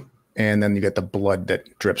 It's true. And then you get the blood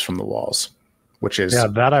that drips from the walls, which is... Yeah,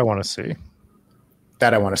 that I want to see.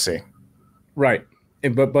 Right.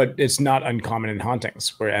 But it's not uncommon in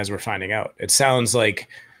hauntings, as we're finding out. It sounds like,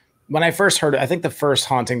 when I first heard it, I think the first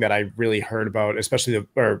haunting that I really heard about, especially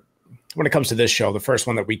when it comes to this show, the first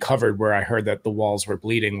one that we covered where I heard that the walls were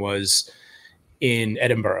bleeding was in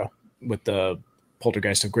Edinburgh with the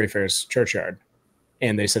poltergeist of Greyfriars Churchyard.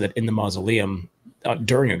 And they said that in the mausoleum,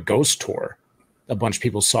 during a ghost tour, a bunch of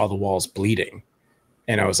people saw the walls bleeding.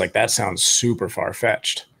 And I was like, that sounds super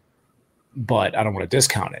far-fetched, but I don't want to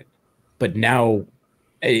discount it. But now,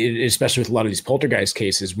 especially with a lot of these poltergeist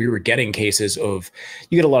cases, we were getting cases of,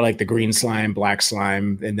 you get a lot of like the green slime, black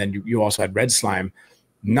slime, and then you also had red slime.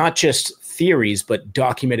 Not just theories, but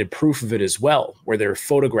documented proof of it as well, where they're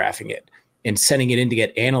photographing it and sending it in to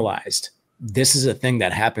get analyzed. This is a thing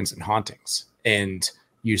that happens in hauntings, and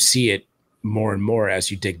you see it more and more as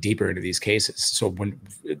you dig deeper into these cases. So when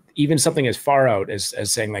even something as far out as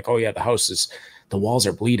saying like, oh yeah, the walls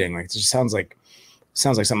are bleeding, like it just sounds like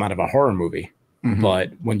something out of a horror movie. Mm-hmm.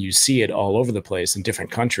 But when you see it all over the place in different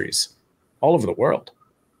countries, all over the world,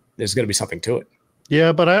 there's going to be something to it.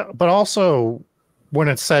 Yeah, but also when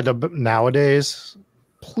it's said nowadays,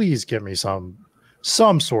 please give me some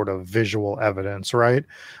sort of visual evidence, right?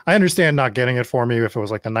 I understand not getting it for me if it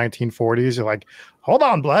was like the 1940s. You're like, hold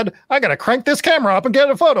on, blood, I gotta crank this camera up and get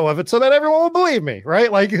a photo of it so that everyone will believe me,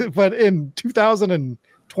 right? Like, but in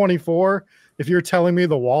 2024, if you're telling me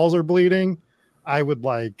the walls are bleeding, I would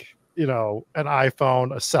like, an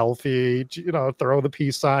iPhone, a selfie, throw the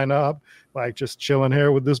peace sign up, like just chilling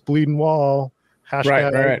here with this bleeding wall.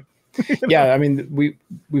 Hashtag. Right. Yeah, I mean,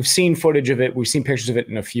 we've seen footage of it. We've seen pictures of it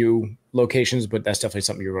in a few locations, but that's definitely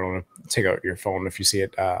something you're going to take out your phone if you see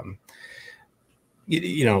it.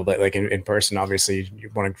 Like in person, obviously you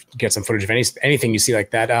want to get some footage of anything you see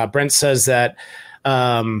like that. Brent says that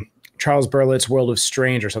Charles Berlitz's World of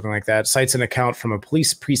Strange or something like that cites an account from a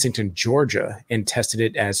police precinct in Georgia and tested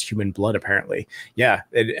it as human blood, apparently. Yeah.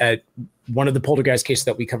 At one of the poltergeist cases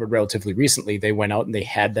that we covered relatively recently, they went out and they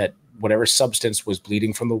had that whatever substance was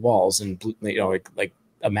bleeding from the walls and, like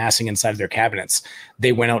amassing inside of their cabinets.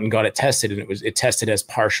 They went out and got it tested, and it tested as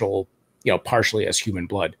partially as human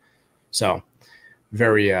blood. So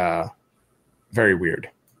very, very weird.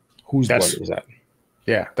 Whose blood is that?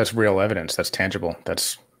 Yeah, that's real evidence. That's tangible.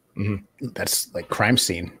 That's like crime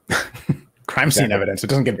scene, evidence. It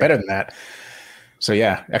doesn't get better than that. So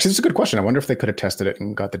yeah, actually, it's a good question. I wonder if they could have tested it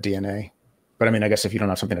and got the DNA. But I mean, I guess if you don't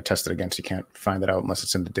have something to test it against, you can't find that out unless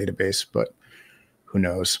it's in the database. But who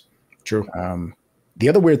knows? True. The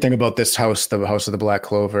other weird thing about this house, the House of the Black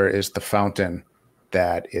Clover, is the fountain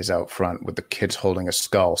that is out front with the kids holding a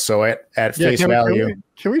skull. So at face value,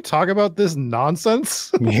 can we talk about this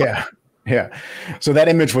nonsense? Yeah. So that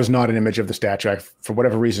image was not an image of the statue. I, for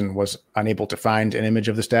whatever reason, was unable to find an image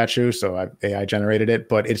of the statue, so AI generated it.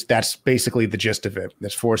 But that's basically the gist of it.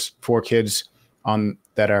 There's four kids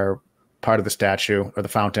that are part of the statue or the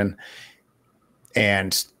fountain,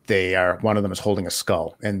 and one of them is holding a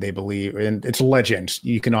skull, and they believe, and it's a legend.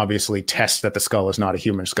 You can obviously test that the skull is not a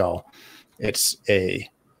human skull. It's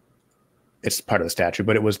part of the statue,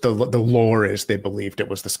 but it was the lore is they believed it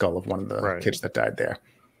was the skull of one of the kids that died there.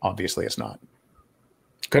 Obviously, it's not.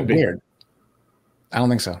 Could be weird. I don't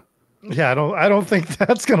think so. Yeah, I don't think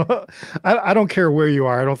that's gonna. I don't care where you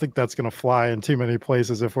are. I don't think that's gonna fly in too many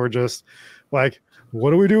places. If we're just like,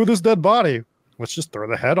 what do we do with this dead body? Let's just throw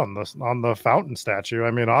the head on the fountain statue. I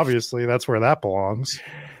mean, obviously, that's where that belongs.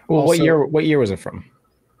 Well, also, what year was it from?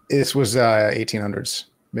 This was 1800s,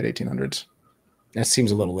 mid 1800s. That seems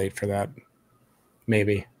a little late for that.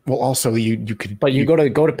 Maybe. Well, also you could, but you go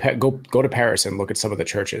to Paris and look at some of the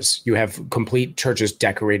churches. You have complete churches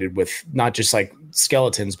decorated with not just like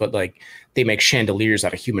skeletons, but like they make chandeliers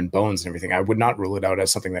out of human bones and everything. I would not rule it out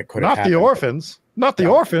as something that could have happened. Not the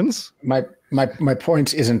orphans. My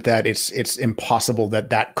point isn't that it's impossible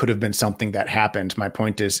that could have been something that happened. My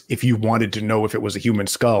point is, if you wanted to know if it was a human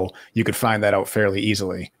skull, you could find that out fairly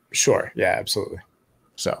easily. Sure. Yeah, absolutely.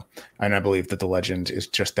 So, and I believe that the legend is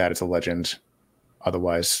just that, it's a legend.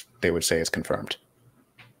 Otherwise, they would say it's confirmed.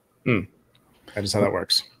 That is how that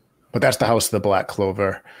works. But that's the House of the Black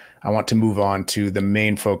Clover. I want to move on to the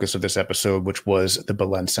main focus of this episode, which was the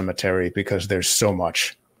Belen Cemetery, because there's so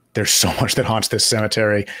much that haunts this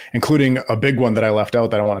cemetery, including a big one that I left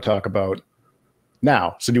out that I want to talk about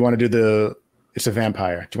now. So do you want to do it's a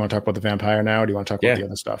vampire. Do you want to talk about the vampire now, or do you want to talk about the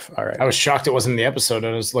other stuff? All right. I was shocked it wasn't in the episode.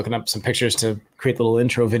 I was looking up some pictures to create the little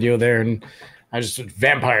intro video there, and I just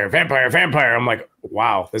vampire. I'm like,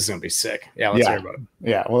 wow, this is gonna be sick. Yeah, let's hear about it.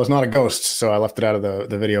 Yeah, well, it's not a ghost, so I left it out of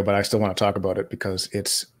the video, but I still want to talk about it because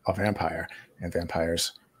it's a vampire, and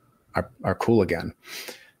vampires are cool again.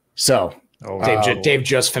 So, Dave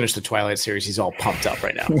just finished the Twilight series. He's all pumped up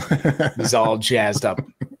right now. He's all jazzed up.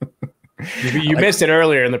 You missed it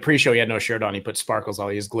earlier in the pre-show. He had no shirt on. He put sparkles,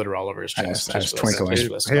 he has glitter all over his chest. Twinkling.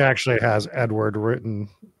 He actually has Edward written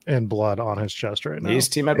in blood on his chest right now. He's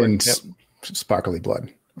Team Edward. Sparkly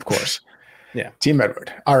blood, of course. Yeah. Team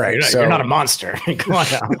Edward. All right. You're not a monster. Come on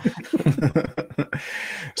now.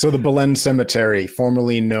 So the Belen Cemetery,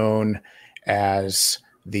 formerly known as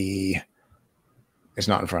it's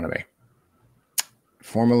not in front of me.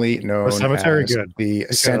 Formerly known the cemetery, as good. The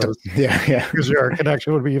Santa. Yeah. Because your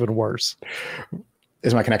connection would be even worse.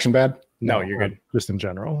 Is my connection bad? No, you're good. Just in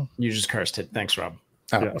general. You just cursed it. Thanks, Rob.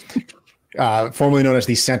 Oh. Yeah. Formerly known as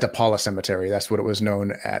the Santa Paula Cemetery. That's what it was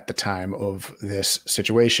known at the time of this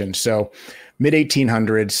situation. So mid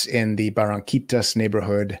 1800s in the Barranquitas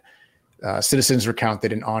neighborhood, citizens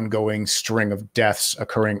recounted an ongoing string of deaths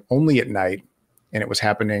occurring only at night, and it was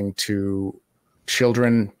happening to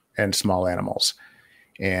children and small animals.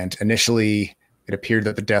 And initially, it appeared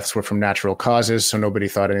that the deaths were from natural causes, so nobody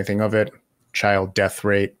thought anything of it. Child death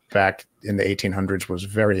rate back in the 1800s was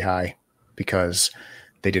very high because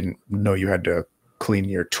they didn't know you had to clean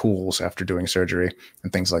your tools after doing surgery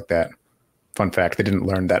and things like that. Fun fact, they didn't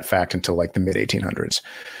learn that fact until like the mid 1800s.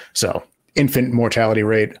 So infant mortality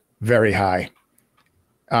rate, very high.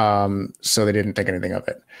 So they didn't think anything of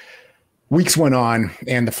it. Weeks went on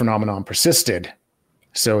and the phenomenon persisted.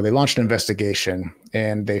 So they launched an investigation,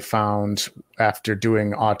 and they found, after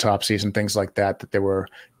doing autopsies and things like that, that there were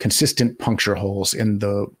consistent puncture holes in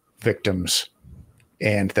the victims,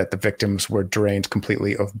 and that the victims were drained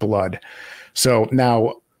completely of blood. So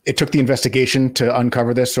now it took the investigation to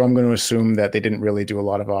uncover this, so I'm going to assume that they didn't really do a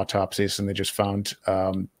lot of autopsies and they just found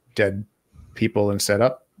dead people and said,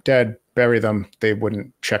 "Up, dead, bury them." They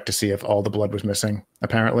wouldn't check to see if all the blood was missing,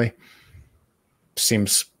 apparently.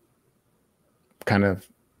 Seems kind of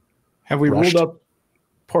Have we rushed. ruled up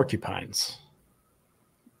porcupines?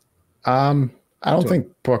 I don't think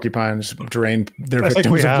porcupines drain their I think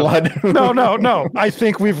victims we of have. blood. No. I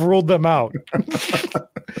think we've ruled them out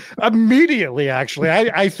immediately. Actually,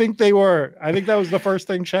 I think that was the first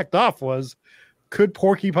thing checked off was, could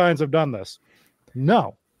porcupines have done this?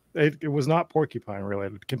 No, it was not porcupine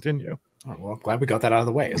related. Continue. Oh, well, I'm glad we got that out of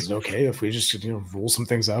the way. Is it okay if we just rule some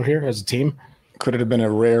things out here as a team? Could it have been a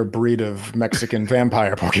rare breed of Mexican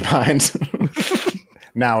vampire porcupines?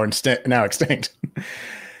 now extinct.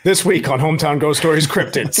 This week on Hometown Ghost Stories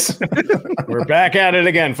Cryptids. We're back at it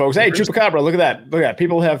again, folks. Hey, Chupacabra, look at that. Look at that.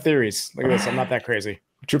 People have theories. Look at this. I'm not that crazy.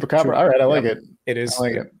 Chupacabra. All right, I like it. It is, I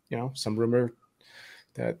like it. Some rumor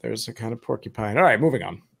that there's a kind of porcupine. All right, moving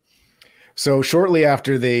on. So shortly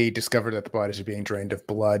after they discovered that the bodies were being drained of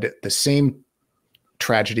blood, the same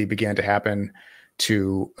tragedy began to happen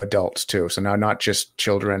to adults too. So now not just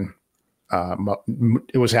children.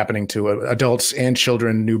 It was happening to adults and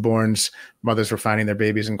children, newborns. Mothers were finding their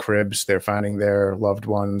babies in cribs. They're finding their loved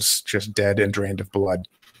ones just dead and drained of blood.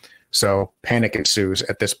 So panic ensues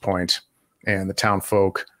at this point, and the town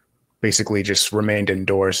folk basically just remained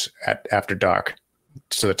indoors after dark.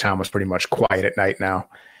 So the town was pretty much quiet at night now.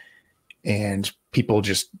 And people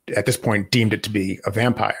just, at this point, deemed it to be a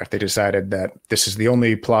vampire. They decided that this is the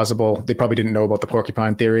only plausible. They probably didn't know about the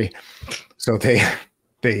porcupine theory. So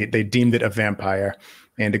they deemed it a vampire,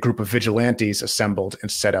 and a group of vigilantes assembled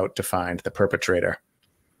and set out to find the perpetrator.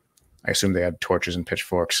 I assume they had torches and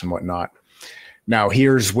pitchforks and whatnot. Now,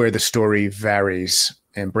 here's where the story varies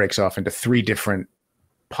and breaks off into three different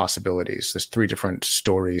possibilities. There's three different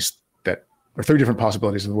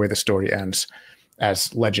possibilities of the way the story ends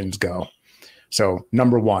as legends go. So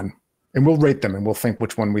number one, and we'll rate them and we'll think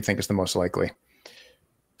which one we think is the most likely.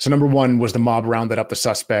 So number one was the mob rounded up the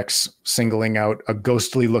suspects, singling out a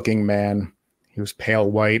ghostly looking man. He was pale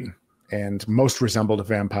white and most resembled a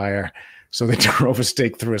vampire. So they drove a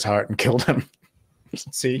stake through his heart and killed him.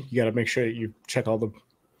 See, you got to make sure you check all the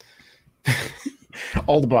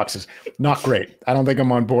all the boxes. Not great. I don't think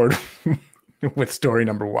I'm on board with story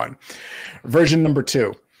number one. Version number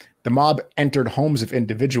two, the mob entered homes of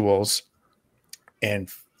individuals and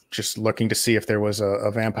just looking to see if there was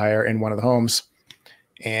a vampire in one of the homes.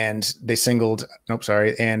 And they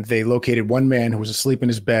and they located one man who was asleep in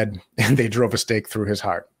his bed, and they drove a stake through his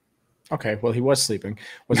heart. Okay, well, he was sleeping.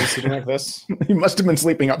 Was he sleeping like this? He must have been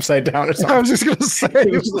sleeping upside down or something. I was just going to say.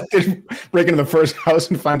 He was break into the first house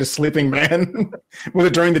and find a sleeping man. Was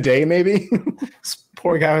it during the day, maybe? This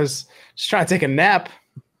poor guy was just trying to take a nap.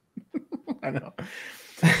 I know.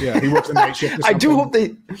 Yeah, he works a night shift or I do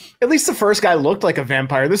something. hope at least the first guy looked like a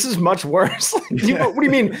vampire. This is much worse. What do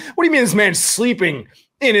you mean? What do you mean this man's sleeping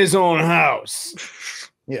in his own house?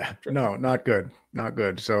 Yeah, no, not good. Not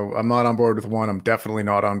good. So I'm not on board with one. I'm definitely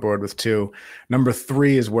not on board with two. Number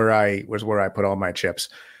three is where I put all my chips.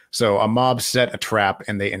 So a mob set a trap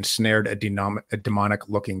and they ensnared a demonic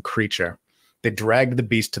looking creature. They dragged the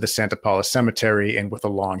beast to the Santa Paula cemetery and with a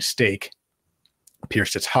long stake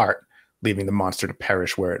pierced its heart, leaving the monster to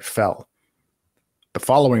perish where it fell. The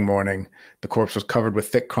following morning, the corpse was covered with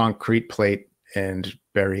thick concrete plate and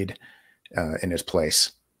buried in his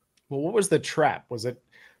place. Well, what was the trap? Was it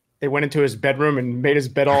they went into his bedroom and made his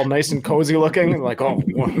bed all nice and cozy looking? Like, oh,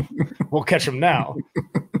 we'll catch him now.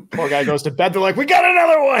 Poor guy goes to bed. They're like, we got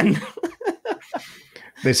another one.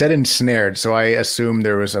 They said ensnared, so I assume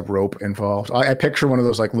there was a rope involved. I picture one of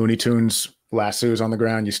those like Looney Tunes lassos on the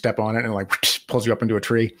ground. You step on it and it like pulls you up into a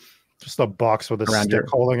tree. Just a box with a Around stick your-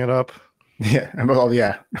 holding it up. Yeah. Well,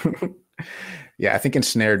 yeah. Yeah, I think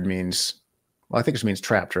ensnared means, well, I think it just means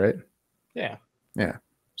trapped, right? Yeah. Yeah.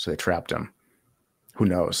 So they trapped him. Who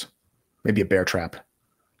knows? Maybe a bear trap.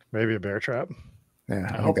 Maybe a bear trap. Yeah. I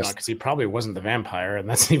think hope that's- not, because he probably wasn't the vampire, and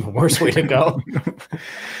that's an even worse way to go.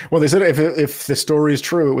 Well, they said if the story is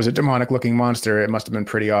true, it was a demonic looking monster. It must have been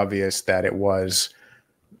pretty obvious that it was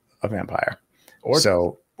a vampire.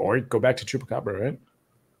 Or go back to Chupacabra, right?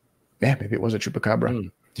 Yeah, maybe it was a chupacabra.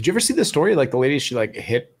 Did you ever see the story? Like the lady, she like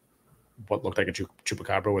hit what looked like a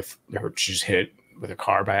chupacabra with her. She just hit it with a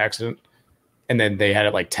car by accident, and then they had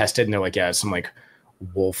it like tested, and they're like, yeah, it's some like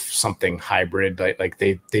wolf something hybrid. Like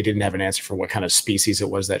they didn't have an answer for what kind of species it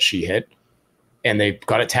was that she hit, and they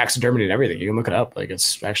got it taxidermied and everything. You can look it up. Like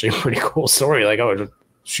it's actually a pretty cool story. Like, oh,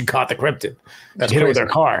 she caught the cryptid. That's She hit it with crazy.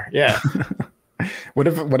 her car. Yeah. What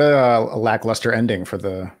a lackluster ending for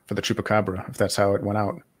the chupacabra if that's how it went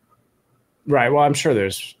out. Right. Well, I'm sure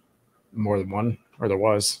there's more than one, or there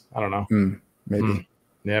was. I don't know. Maybe.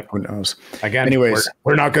 Yep. Who knows? Again, anyways,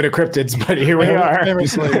 we're not good at cryptids, but here we are.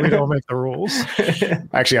 Famously, we don't make the rules. I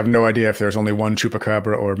actually have no idea if there's only one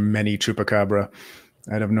chupacabra or many chupacabra.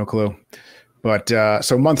 I'd have no clue. But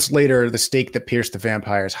so months later, the stake that pierced the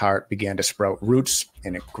vampire's heart began to sprout roots,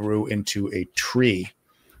 and it grew into a tree.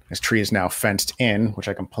 This tree is now fenced in, which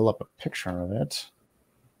I can pull up a picture of it.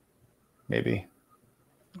 Maybe.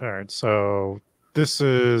 All right, so this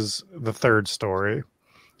is the third story.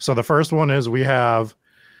 So the first one is we have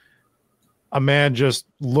a man just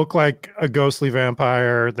look like a ghostly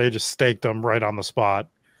vampire. They just staked him right on the spot.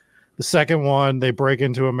 The second one, they break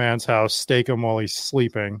into a man's house, stake him while he's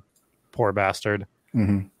sleeping. Poor bastard.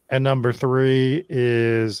 Mm-hmm. And number 3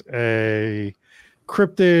 is a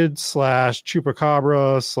cryptid /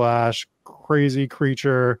 chupacabra / crazy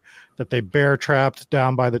creature that they bear trapped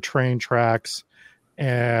down by the train tracks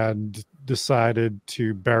and decided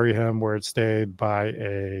to bury him where it stayed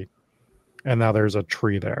and now there's a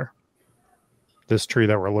tree there. This tree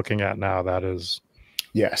that we're looking at now, that is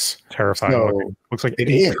terrifying. So looks like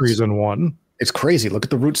 8 trees in one. It's crazy. Look at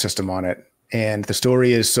the root system on it. And the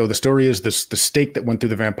story is this: the stake that went through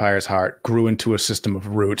the vampire's heart grew into a system of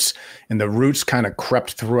roots, and the roots kind of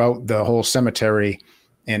crept throughout the whole cemetery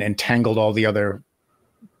and entangled all the other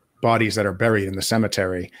bodies that are buried in the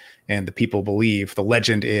cemetery. And the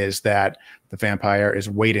legend is that the vampire is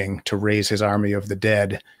waiting to raise his army of the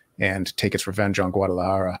dead and take its revenge on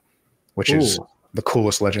Guadalajara, which is the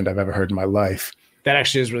coolest legend I've ever heard in my life. That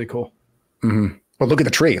actually is really cool. Mm-hmm. But look at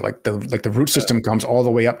the tree. Like the root system comes all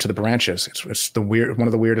the way up to the branches. It's one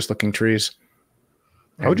of the weirdest looking trees.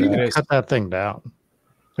 How would you cut that thing down?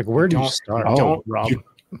 Like, where do you start?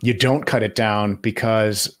 You don't cut it down,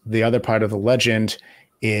 because the other part of the legend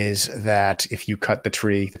is that if you cut the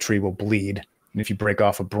tree will bleed. And if you break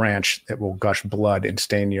off a branch, it will gush blood and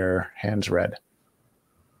stain your hands red.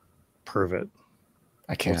 Prove it.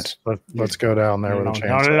 I can't. Let's go down there with a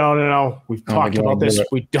chainsaw. No. We've talked about this.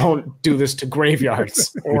 We don't do this to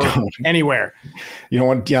graveyards or anywhere. You know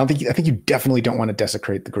what? Yeah, I think you definitely don't want to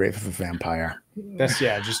desecrate the grave of a vampire. That's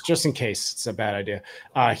just in case it's a bad idea.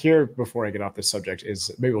 Here, before I get off this subject,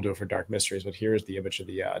 is maybe we'll do it for Dark Mysteries, but here is the image of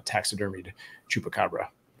the taxidermied chupacabra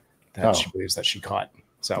that she believes that she caught.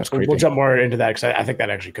 So we'll jump more into that, because I think that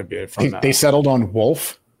actually could be a fun. They settled on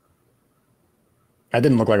wolf. That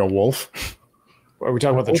didn't look like a wolf. Are we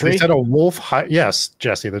talking about the tree? They said a wolf. Yes,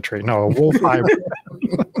 Jesse, the tree. No, a wolf hybrid.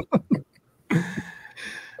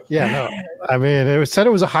 Yeah, no. I mean, it said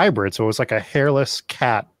it was a hybrid, so it was like a hairless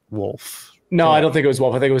cat wolf. No, I don't think it was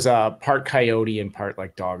wolf. I think it was part coyote and part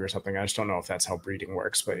like dog or something. I just don't know if that's how breeding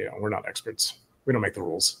works, but we're not experts. We don't make the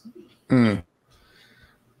rules.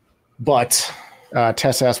 But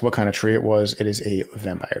Tess asked what kind of tree it was. It is a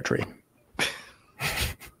vampire tree.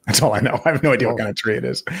 That's all I know. I have no idea what kind of tree it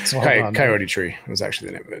is. Coyote tree was actually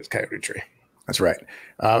the name of it. It's coyote tree. That's right.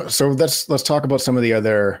 So let's talk about some of the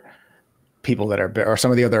other people that are, or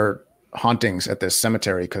some of the other hauntings at this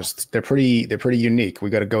cemetery, because they're pretty unique. We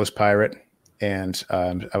got a ghost pirate, and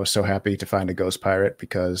I was so happy to find a ghost pirate,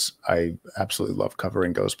 because I absolutely love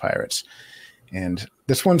covering ghost pirates. And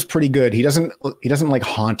this one's pretty good. He doesn't like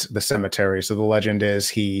haunt the cemetery. So the legend is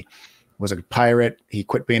he was a pirate. He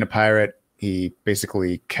quit being a pirate. He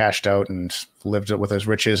basically cashed out and lived with his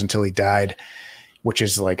riches until he died, which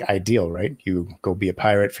is like ideal, right? You go be a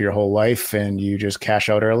pirate for your whole life, and you just cash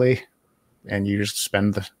out early, and you just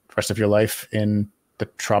spend the rest of your life in the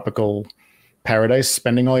tropical paradise,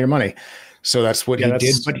 spending all your money. So that's what he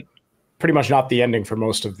did. But pretty much not the ending for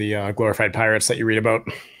most of the glorified pirates that you read about.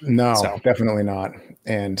 No, definitely not.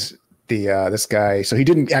 And this guy, so he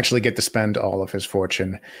didn't actually get to spend all of his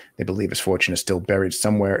fortune. They believe his fortune is still buried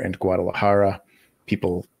somewhere in Guadalajara.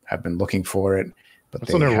 People have been looking for it, but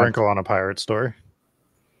that's a new wrinkle on a pirate story.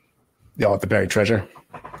 Oh, the buried treasure.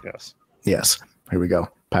 Yes. Here we go.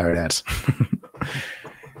 Pirate hats.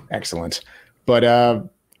 Excellent. But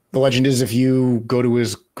the legend is, if you go to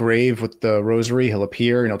his grave with the rosary, he'll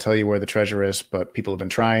appear and he'll tell you where the treasure is. But people have been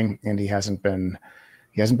trying, and he hasn't been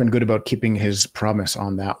good about keeping his promise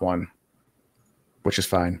on that one, which is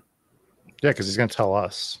fine. Yeah, because he's going to tell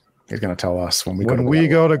us. He's going to tell us when we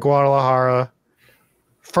go to Guadalajara.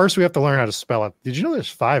 First, we have to learn how to spell it. Did you know there's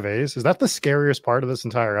 5 A's? Is that the scariest part of this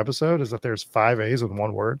entire episode? Is that there's 5 A's with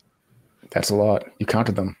one word? That's a lot. You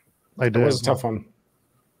counted them. I did. It was a tough one.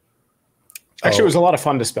 Actually, it was a lot of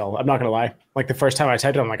fun to spell. I'm not going to lie. Like the first time I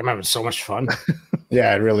typed it, I'm like, I'm having so much fun.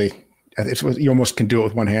 Yeah, it really. You almost can do it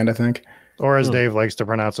with one hand, I think. Or as Dave likes to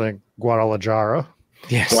pronounce it, Guadalajara.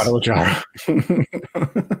 Yes. Guadalajara.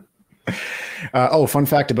 Fun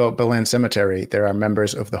fact about Belen Cemetery. There are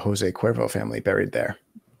members of the Jose Cuervo family buried there.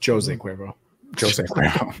 Jose Cuervo. Jose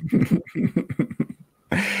Cuervo.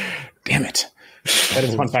 Damn it. That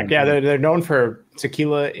is a fun fact. Yeah, they're known for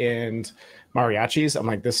tequila and mariachis. I'm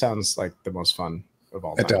like, this sounds like the most fun of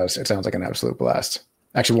all time. It does. It sounds like an absolute blast.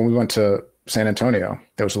 Actually, when we went to San Antonio,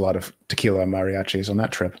 there was a lot of tequila and mariachis on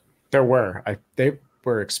that trip. There were. They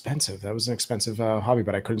were expensive. That was an expensive hobby,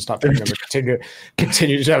 but I couldn't stop thinking of it.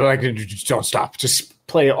 Continue to like, don't stop. Just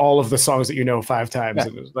play all of the songs that you know 5 times. Yeah.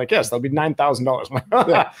 And it was like, yes, that'll be $9,000. I'm like,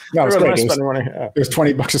 yeah. No, it was great. It was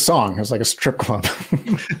 $20 a song. It was like a strip club,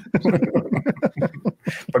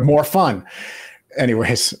 but more fun.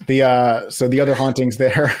 Anyways, the other hauntings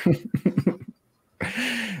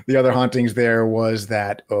there, was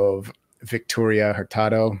that of Victoria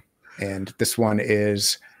Hurtado, and this one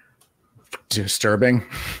is disturbing.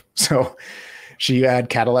 So she had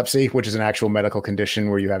catalepsy, which is an actual medical condition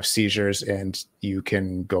where you have seizures and you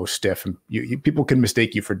can go stiff, and people can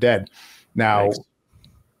mistake you for dead. Now, Thanks.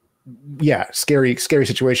 Yeah, scary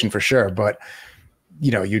situation for sure. But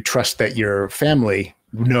you trust that your family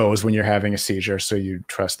knows when you're having a seizure, so you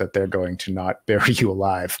trust that they're going to not bury you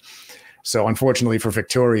alive. So unfortunately for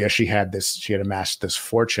Victoria, she had amassed this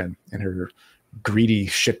fortune, and her greedy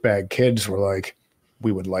shitbag kids were like,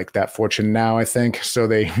 we would like that fortune now, I think. So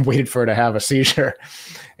they waited for her to have a seizure,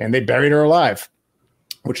 and they buried her alive,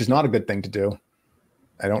 which is not a good thing to do.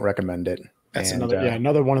 I don't recommend it. That's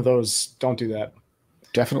another one of those don't do that.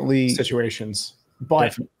 Definitely situations.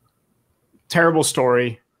 But terrible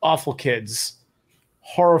story, awful kids,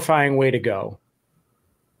 horrifying way to go.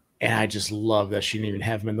 And I just love that she didn't even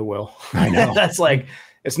have him in the will. I know. That's like,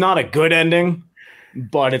 it's not a good ending,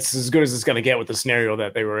 but it's as good as it's going to get with the scenario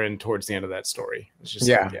that they were in towards the end of that story. It's just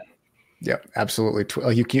yeah,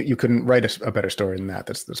 absolutely. You couldn't write a better story than that.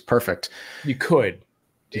 That's perfect. You could.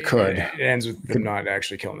 It ends with them not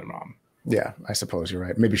actually killing their mom. Yeah, I suppose you're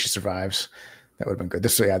right. Maybe she survives. That would have been good.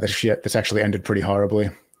 This actually ended pretty horribly,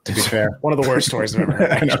 to be fair. One of the worst stories I've ever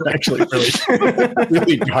heard. I know, actually,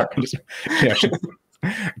 really dark. Yeah, she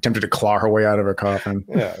attempted to claw her way out of her coffin.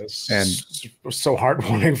 Yeah, it was so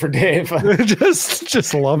heartwarming for Dave.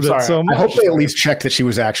 just loved it so much. I hope they at least checked that she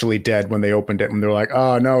was actually dead when they opened it, and they're like,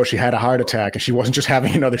 "Oh no, she had a heart attack, and she wasn't just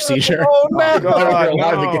having another seizure." Oh no!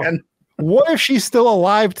 Alive again. What if she's still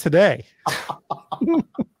alive today?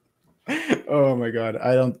 Oh my god,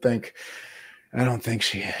 I don't think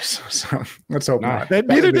she is. So let's hope not.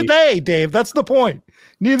 Neither did they, Dave. That's the point.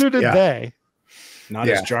 Neither did they. Not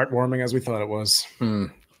as heartwarming as we thought it was.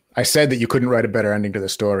 I said that you couldn't write a better ending to the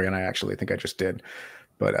story, and I actually think I just did.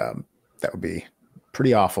 But that would be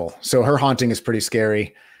pretty awful. So her haunting is pretty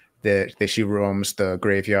scary. She roams the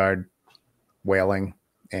graveyard wailing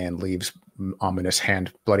and leaves ominous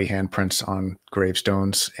bloody handprints on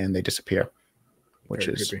gravestones, and they disappear, which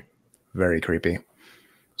is creepy. Very creepy.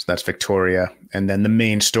 So that's Victoria. And then the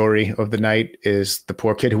main story of the night is the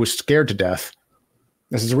poor kid who was scared to death.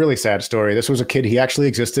 This is a really sad story. This was a kid. He actually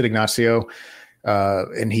existed, Ignacio,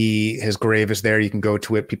 and his grave is there. You can go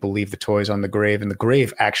to it. People leave the toys on the grave, and the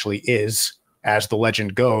grave actually is, as the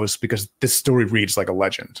legend goes, because this story reads like a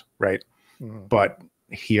legend, right? Mm. But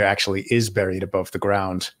he actually is buried above the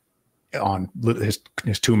ground.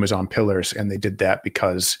 His tomb is on pillars, and they did that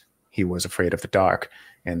because he was afraid of the dark,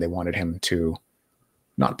 and they wanted him to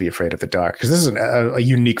not be afraid of the dark, because this is a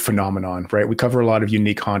unique phenomenon, right? We cover a lot of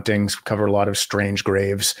unique hauntings, we cover a lot of strange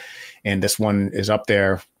graves, and this one is up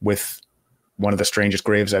there with one of the strangest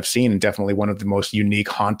graves I've seen, and definitely one of the most unique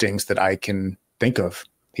hauntings that I can think of.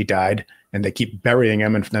 He died, and they keep burying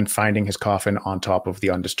him and then finding his coffin on top of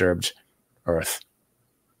the undisturbed earth.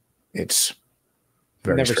 It's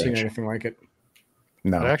very never strange. Seen anything like it.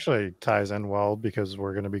 No, it actually ties in well because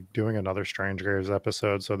we're going to be doing another Strange Graves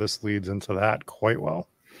episode, so this leads into that quite well.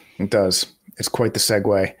 It does. It's quite the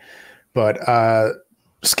segue. But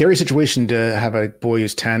scary situation to have a boy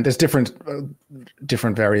who's 10. There's different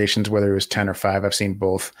variations, whether it was 10 or 5. I've seen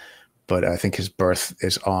both. But I think his birth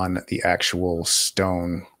is on the actual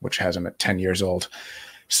stone, which has him at 10 years old.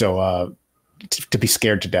 So to be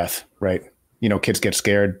scared to death, right? Kids get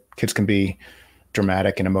scared. Kids can be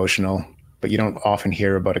dramatic and emotional, but you don't often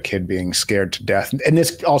hear about a kid being scared to death. And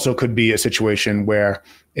this also could be a situation where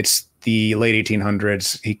it's the late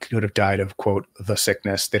 1800s. He could have died of, quote, the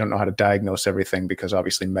sickness. They don't know how to diagnose everything because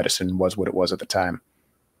obviously medicine was what it was at the time.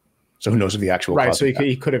 So who knows of the actual right? cause So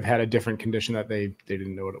he could have had a different condition that they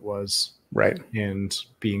didn't know what it was, right? And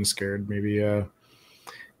being scared maybe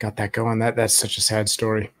got that going. That's such a sad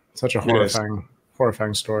story. Such a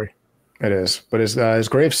horrifying story. It is, but his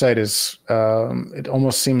gravesite is. It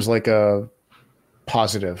almost seems like a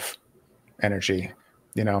positive energy.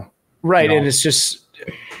 Right, and it's just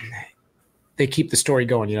they keep the story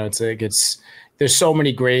going. There's so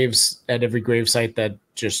many graves at every gravesite that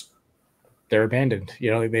just they're abandoned.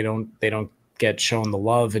 They don't get shown the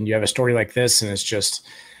love, and you have a story like this, and it's just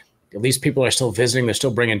at least people are still visiting. They're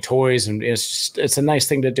still bringing toys, and it's a nice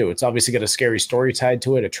thing to do. It's obviously got a scary story tied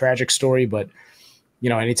to it, a tragic story, but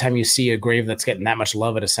anytime you see a grave that's getting that much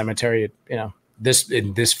love at a cemetery,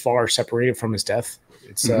 this far separated from his death,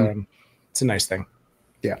 it's a nice thing.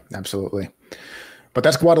 Yeah, absolutely. But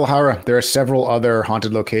that's Guadalajara. There are several other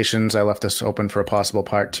haunted locations. I left this open for a possible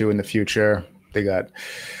part 2 in the future.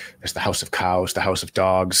 There's the House of Cows, the House of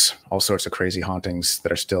Dogs, all sorts of crazy hauntings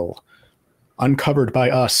that are still uncovered by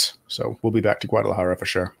us. So we'll be back to Guadalajara for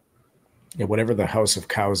sure. Yeah, whatever the House of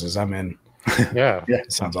Cows is, I'm in. Yeah.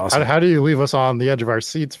 Sounds awesome. How do you leave us on the edge of our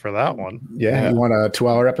seats for that one? Yeah. You want a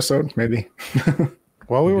 2-hour episode, maybe?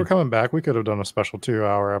 Well, we were coming back. We could have done a special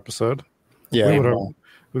 2-hour episode. Yeah.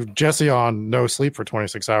 With Jesse on no sleep for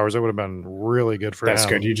 26 hours, it would have been really good for him. That's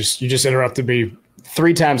good. You just interrupted me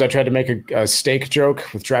 3 times. I tried to make a steak joke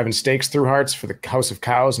with driving steaks through hearts for the House of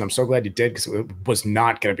Cows, and I'm so glad you did because it was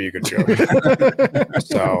not going to be a good joke.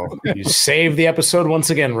 So you saved the episode once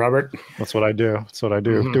again, Robert. That's what I do.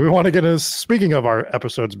 Mm-hmm. Do we want to get into, speaking of our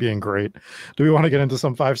episodes being great, do we want to get into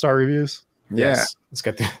some 5-star reviews? Yes. Let's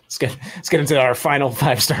get into our final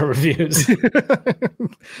 5-star reviews.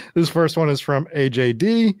 This first one is from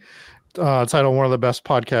AJD, titled "One of the Best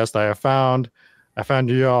Podcasts I Have Found." I found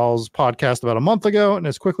y'all's podcast about a month ago, and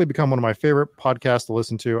it's quickly become one of my favorite podcasts to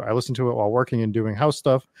listen to. I listen to it while working and doing house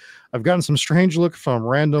stuff. I've gotten some strange look from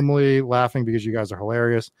randomly laughing because you guys are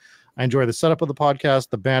hilarious. I enjoy the setup of the podcast,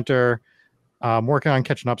 the banter. I'm working on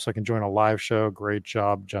catching up so I can join a live show. Great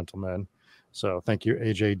job, gentlemen. So thank you,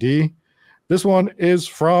 AJD. This one is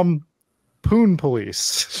from Poon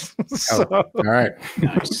Police. All right.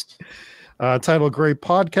 Nice. Titled "Great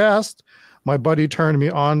Podcast." My buddy turned me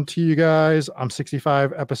on to you guys. I'm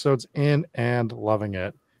 65 episodes in and loving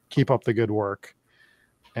it. Keep up the good work.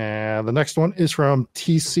 And the next one is from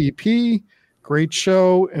TCP. Great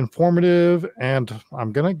show, informative, and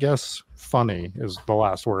I'm going to guess funny is the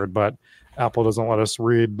last word, but Apple doesn't let us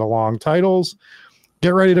read the long titles.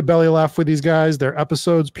 Get ready to belly laugh with these guys. Their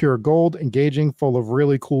episodes, pure gold, engaging, full of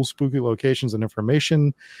really cool, spooky locations and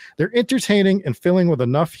information. They're entertaining and filling with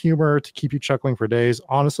enough humor to keep you chuckling for days.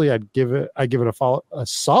 Honestly, I'd give it a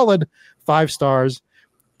solid 5 stars.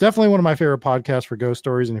 Definitely one of my favorite podcasts for ghost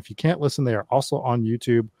stories. And if you can't listen, they are also on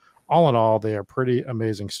YouTube. All in all, they are pretty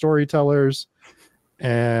amazing storytellers.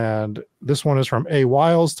 And this one is from A.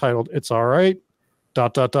 Wiles, titled "It's All Right. ...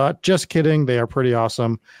 Just kidding. They are pretty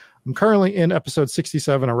awesome. I'm currently in episode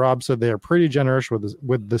 67, and Rob said they are pretty generous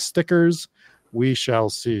with the stickers. We shall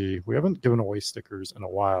see. We haven't given away stickers in a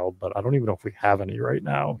while, but I don't even know if we have any right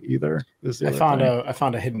now either. I found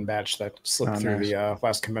a hidden batch that slipped through the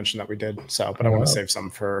last convention that we did. So, but I want to save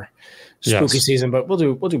some for spooky season. But we'll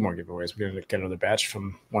do more giveaways. We're gonna get another batch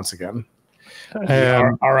from once again.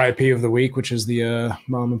 RIP of the week, which is the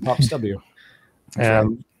Mom and Pop's W.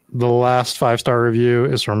 And the last 5-star review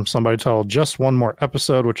is from somebody titled "Just One More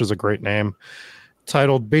Episode," which is a great name.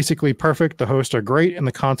 Titled "Basically Perfect." The hosts are great and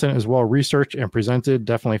the content is well researched and presented.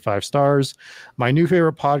 Definitely 5 stars. My new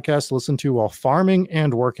favorite podcast to listen to while farming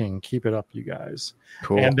and working. Keep it up, you guys.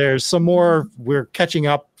 Cool. And there's some more. We're catching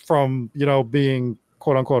up from, being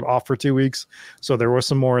quote unquote off for 2 weeks. So there was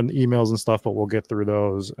some more in the emails and stuff, but we'll get through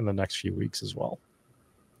those in the next few weeks as well.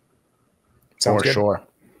 Sounds good. Sure.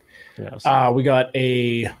 Yes. We got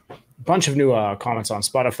a bunch of new comments on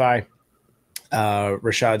Spotify.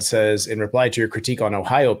 Rashad says, in reply to your critique on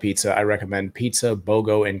Ohio pizza, I recommend Pizza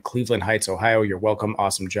BOGO in Cleveland Heights, Ohio. You're welcome.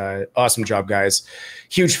 Awesome job, guys.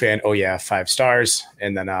 Huge fan. Oh, yeah, 5 stars.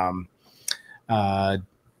 And then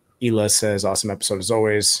Ela says, awesome episode as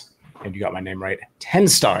always. And you got my name right. 10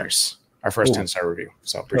 stars. Our first 10-star review.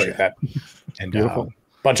 So appreciate that. And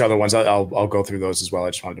bunch of other ones. I'll go through those as well.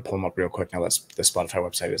 I just wanted to pull them up real quick now that the Spotify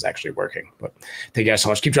website is actually working. But thank you guys so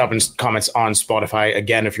much. Keep dropping comments on Spotify.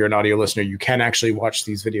 Again, if you're an audio listener, you can actually watch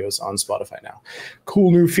these videos on Spotify now.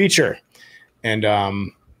 Cool new feature. And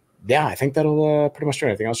I think that'll pretty much do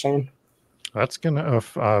anything else, Simon. That's gonna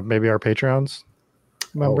maybe our Patreons.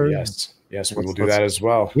 Remember? Oh, yes, we will do that as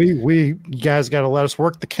well. You guys got to let us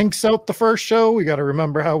work the kinks out the first show. We got to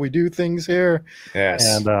remember how we do things here. Yes.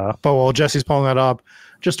 And but while Jesse's pulling that up,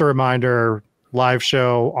 just a reminder: live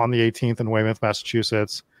show on the 18th in Weymouth,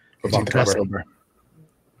 Massachusetts. October.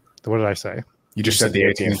 What did I say? You just said the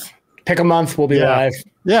 18th. Pick a month, we'll be live.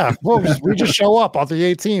 Yeah, we just show up on the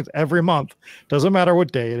 18th every month. Doesn't matter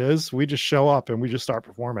what day it is. We just show up and we just start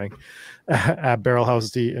performing at Barrel House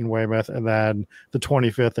D in Weymouth. And then the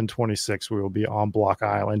 25th and 26th, we will be on Block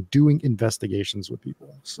Island doing investigations with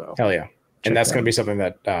people. So hell yeah. And that's going to be something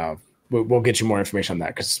that we'll get you more information on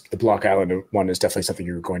that, because the Block Island one is definitely something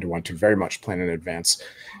you're going to want to very much plan in advance.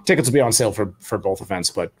 Tickets will be on sale for both events,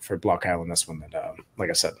 but for Block Island, that's one that, like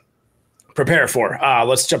I said, prepare for.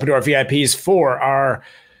 Let's jump into our VIPs for our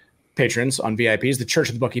patrons on VIPs. The Church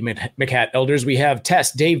of the Bucky McHat Elders. We have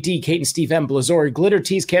Tess, Dave D, Kate and Steve M, Blazori, Glitter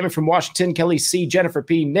Tees, Cameron from Washington, Kelly C, Jennifer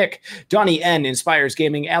P, Nick, Donnie N, Inspires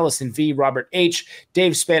Gaming, Allison V, Robert H,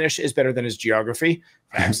 Dave Spanish is better than his geography.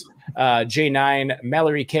 J9,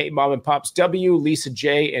 Mallory K, Mom and Pops W, Lisa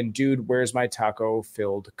J, and Dude, Where's My Taco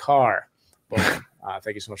Filled Car? Boom.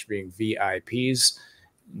 Thank you so much for being VIPs.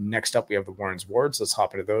 Next up, we have the Warrens Wards. Let's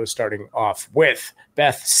hop into those, starting off with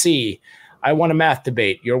Beth C. I want a math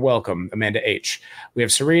debate. You're welcome, Amanda H. We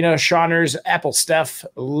have Serena, Shawners, Apple Steph,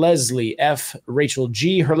 Leslie F, Rachel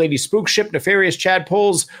G, Her Lady Spook Ship, Nefarious Chad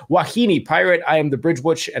Poles, Wahini Pirate, I am the Bridge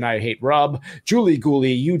Witch and I hate Rob, Julie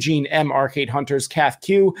Gooley, Eugene M, Arcade Hunters, Kath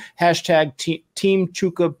Q, hashtag Team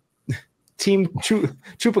Chuka. Team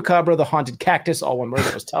Chupacabra, the Haunted Cactus, all one word.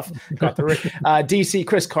 That was tough. Got the DC,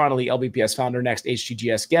 Chris Connolly, LBPS founder, next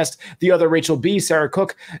HGGS guest. The other Rachel B, Sarah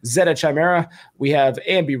Cook, Zeta Chimera. We have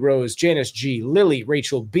Ambi Rose, Janice G, Lily,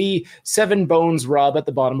 Rachel B, Seven Bones, Rob at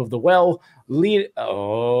the bottom of the well.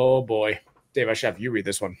 Oh boy, Dave, I should have you read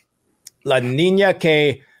this one. La niña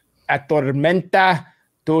que atormenta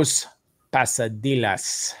tus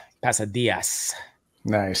pasadillas.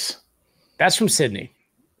 Nice. That's from Sydney.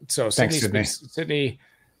 So Thanks, Sydney,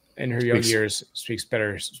 in her young years, speaks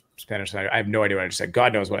better Spanish than I have no idea what I just said.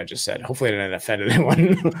 God knows what I just said. Hopefully I didn't offend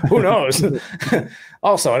anyone. Who knows?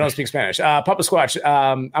 Also, I don't speak Spanish. Papa Squatch,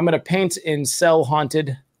 I'm going to paint in cell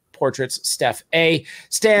haunted portraits. Steph A.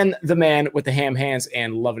 Stan, the man with the ham hands,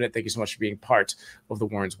 and loving it. Thank you so much for being part of the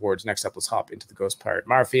Warrens Wards. Next up, let's hop into the Ghost Pirate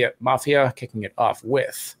Mafia, kicking it off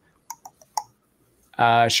with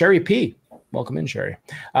Sherry P. Welcome in, Sherry.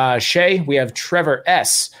 Shay, we have Trevor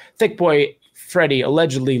S. Thick Boy Freddy,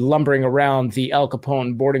 allegedly lumbering around the Al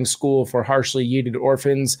Capone boarding school for harshly yeeted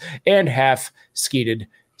orphans, and half skeeted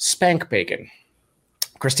spank bacon.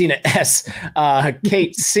 Christina S.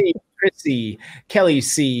 Kate C. Chrissy, Kelly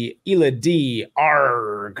C. Ela D.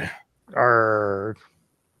 Arg.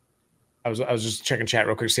 I was just checking chat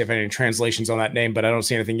real quick to see if I have any translations on that name, but I don't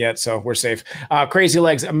see anything yet, so we're safe. Crazy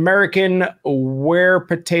Legs, American Ware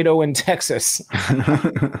Potato in Texas.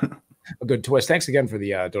 A good twist. Thanks again for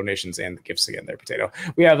the donations and the gifts again there, Potato.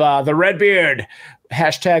 We have the Redbeard,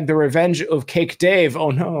 hashtag the Revenge of Cake Dave.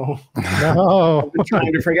 Oh, no. No. I've been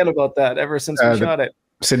trying to forget about that ever since we shot it.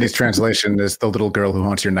 Sydney's translation is the little girl who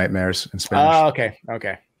haunts your nightmares in Spanish.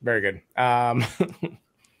 Okay. Very good.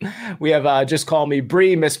 We have Just Call Me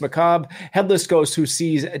Bree, Miss Macabre, Headless Ghost who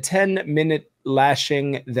sees a 10-minute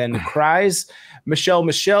lashing, then cries. Michelle,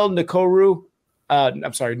 Naroku,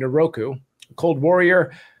 Cold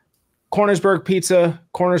Warrior, Cornersburg Pizza,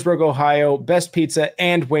 Cornersburg, Ohio, best pizza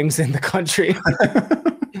and wings in the country.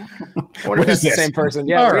 What if it's the same person?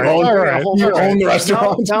 Yeah, all right. You own the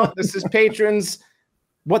restaurant. No, this is patrons.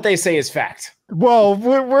 What they say is fact. Well,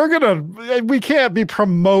 we can't be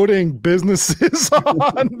promoting businesses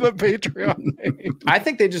on the Patreon. I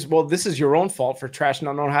think this is your own fault for trashing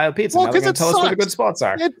on Ohio Pizza. Well, because tell us where the good spots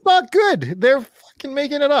are. It's not good. They're fucking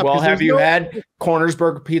making it up. Well, have you had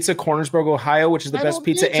Cornersburg Pizza, Cornersburg, Ohio, which is the best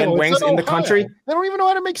pizza and wings in the country? They don't even know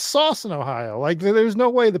how to make sauce in Ohio. Like, there's no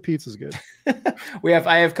way the pizza's good.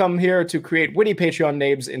 I have come here to create witty Patreon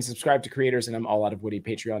names and subscribe to creators, and I'm all out of witty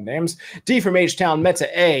Patreon names. D from H-Town, Meta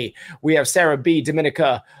A. We have Sarah B,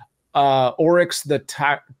 Dominica, Oryx, the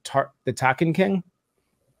Takin King.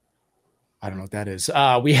 I don't know what that is.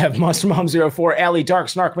 We have Monster Mom 04, Allie, Dark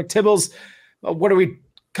Snark, McTibbles.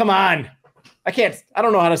 Come on. I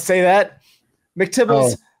don't know how to say that.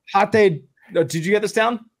 McTibbles, Hate. Did you get this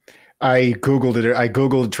down? I Googled it. I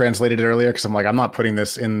Googled translated it earlier because I'm like, I'm not putting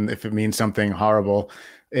this in if it means something horrible.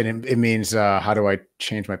 And it means, how do I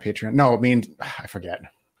change my Patreon? No, it means, I forget.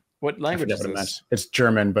 What language is this? It's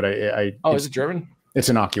German, but is it German? It's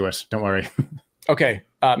innocuous. Don't worry. Okay.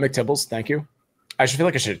 McTibbles, thank you. I should feel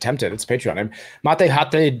like I should attempt it. It's Patreon name. Mate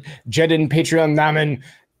Hatte Jeden Patreon Namen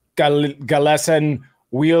Galesen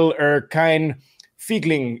Wheel kein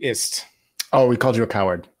Fiegling ist. Oh, we called you a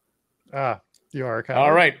coward. You are a coward.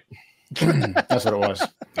 All right. That's what it was.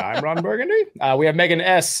 I'm Ron Burgundy. We have Megan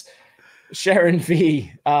S. Sharon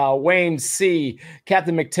V, Wayne C,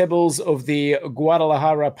 Captain McTibbles of the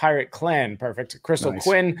Guadalajara Pirate Clan. Perfect. Crystal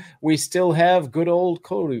Quinn, we still have good old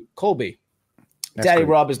Colby. That's Daddy great.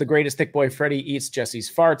 Rob is the greatest. Thick Boy Freddy eats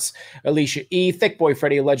Jesse's farts. Alicia E. Thick Boy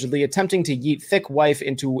Freddy allegedly attempting to yeet thick wife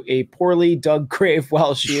into a poorly dug grave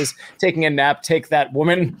while she is taking a nap. Take that,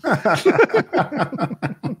 woman.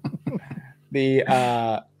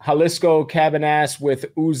 The Jalisco cabin ass with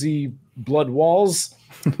oozy blood walls.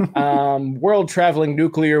 World traveling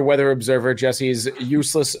nuclear weather observer Jesse's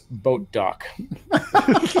useless boat dock.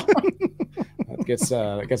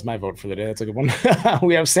 That gets my vote for the day. That's a good one.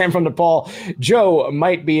 We have Sam from Nepal. Joe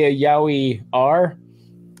might be a Yowie R.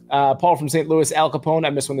 Paul from St. Louis. Al Capone. I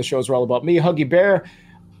miss when the shows were all about me. Huggy Bear.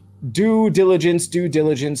 Due diligence.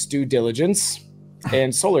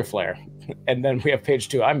 And Solar Flare. And then we have page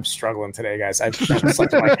 2. I'm struggling today, guys. I've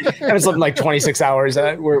slept like 26 hours.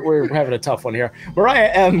 We're having a tough one here.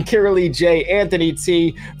 Mariah M. Kiralee J. Anthony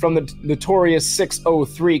T. from the notorious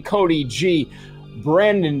 603. Cody G.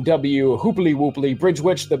 Brandon W. Hooply Whooply. Bridge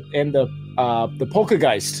Witch. And the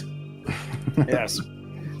Polkageist. Yes.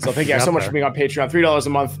 So thank you guys so much for being on Patreon. $3 a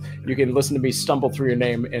month. You can listen to me stumble through your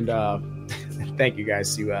name. And thank you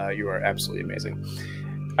guys. You are absolutely amazing.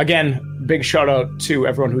 Again, big shout out to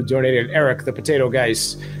everyone who donated. Eric, the Potato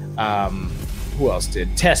Guys. Who else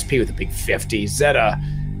did? Tess P with a big 50. Zeta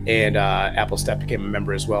and Apple Step became a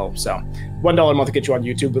member as well. So $1 a month to get you on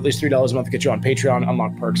YouTube, at least $3 a month to get you on Patreon,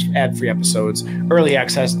 unlock perks, ad-free episodes, early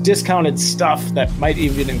access, discounted stuff that might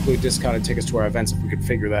even include discounted tickets to our events if we could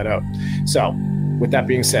figure that out. So with that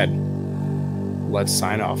being said, let's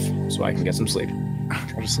sign off so I can get some sleep.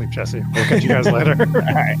 Try to sleep, Jesse. We'll catch you guys later. All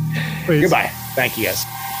right. Goodbye. Thank you, guys.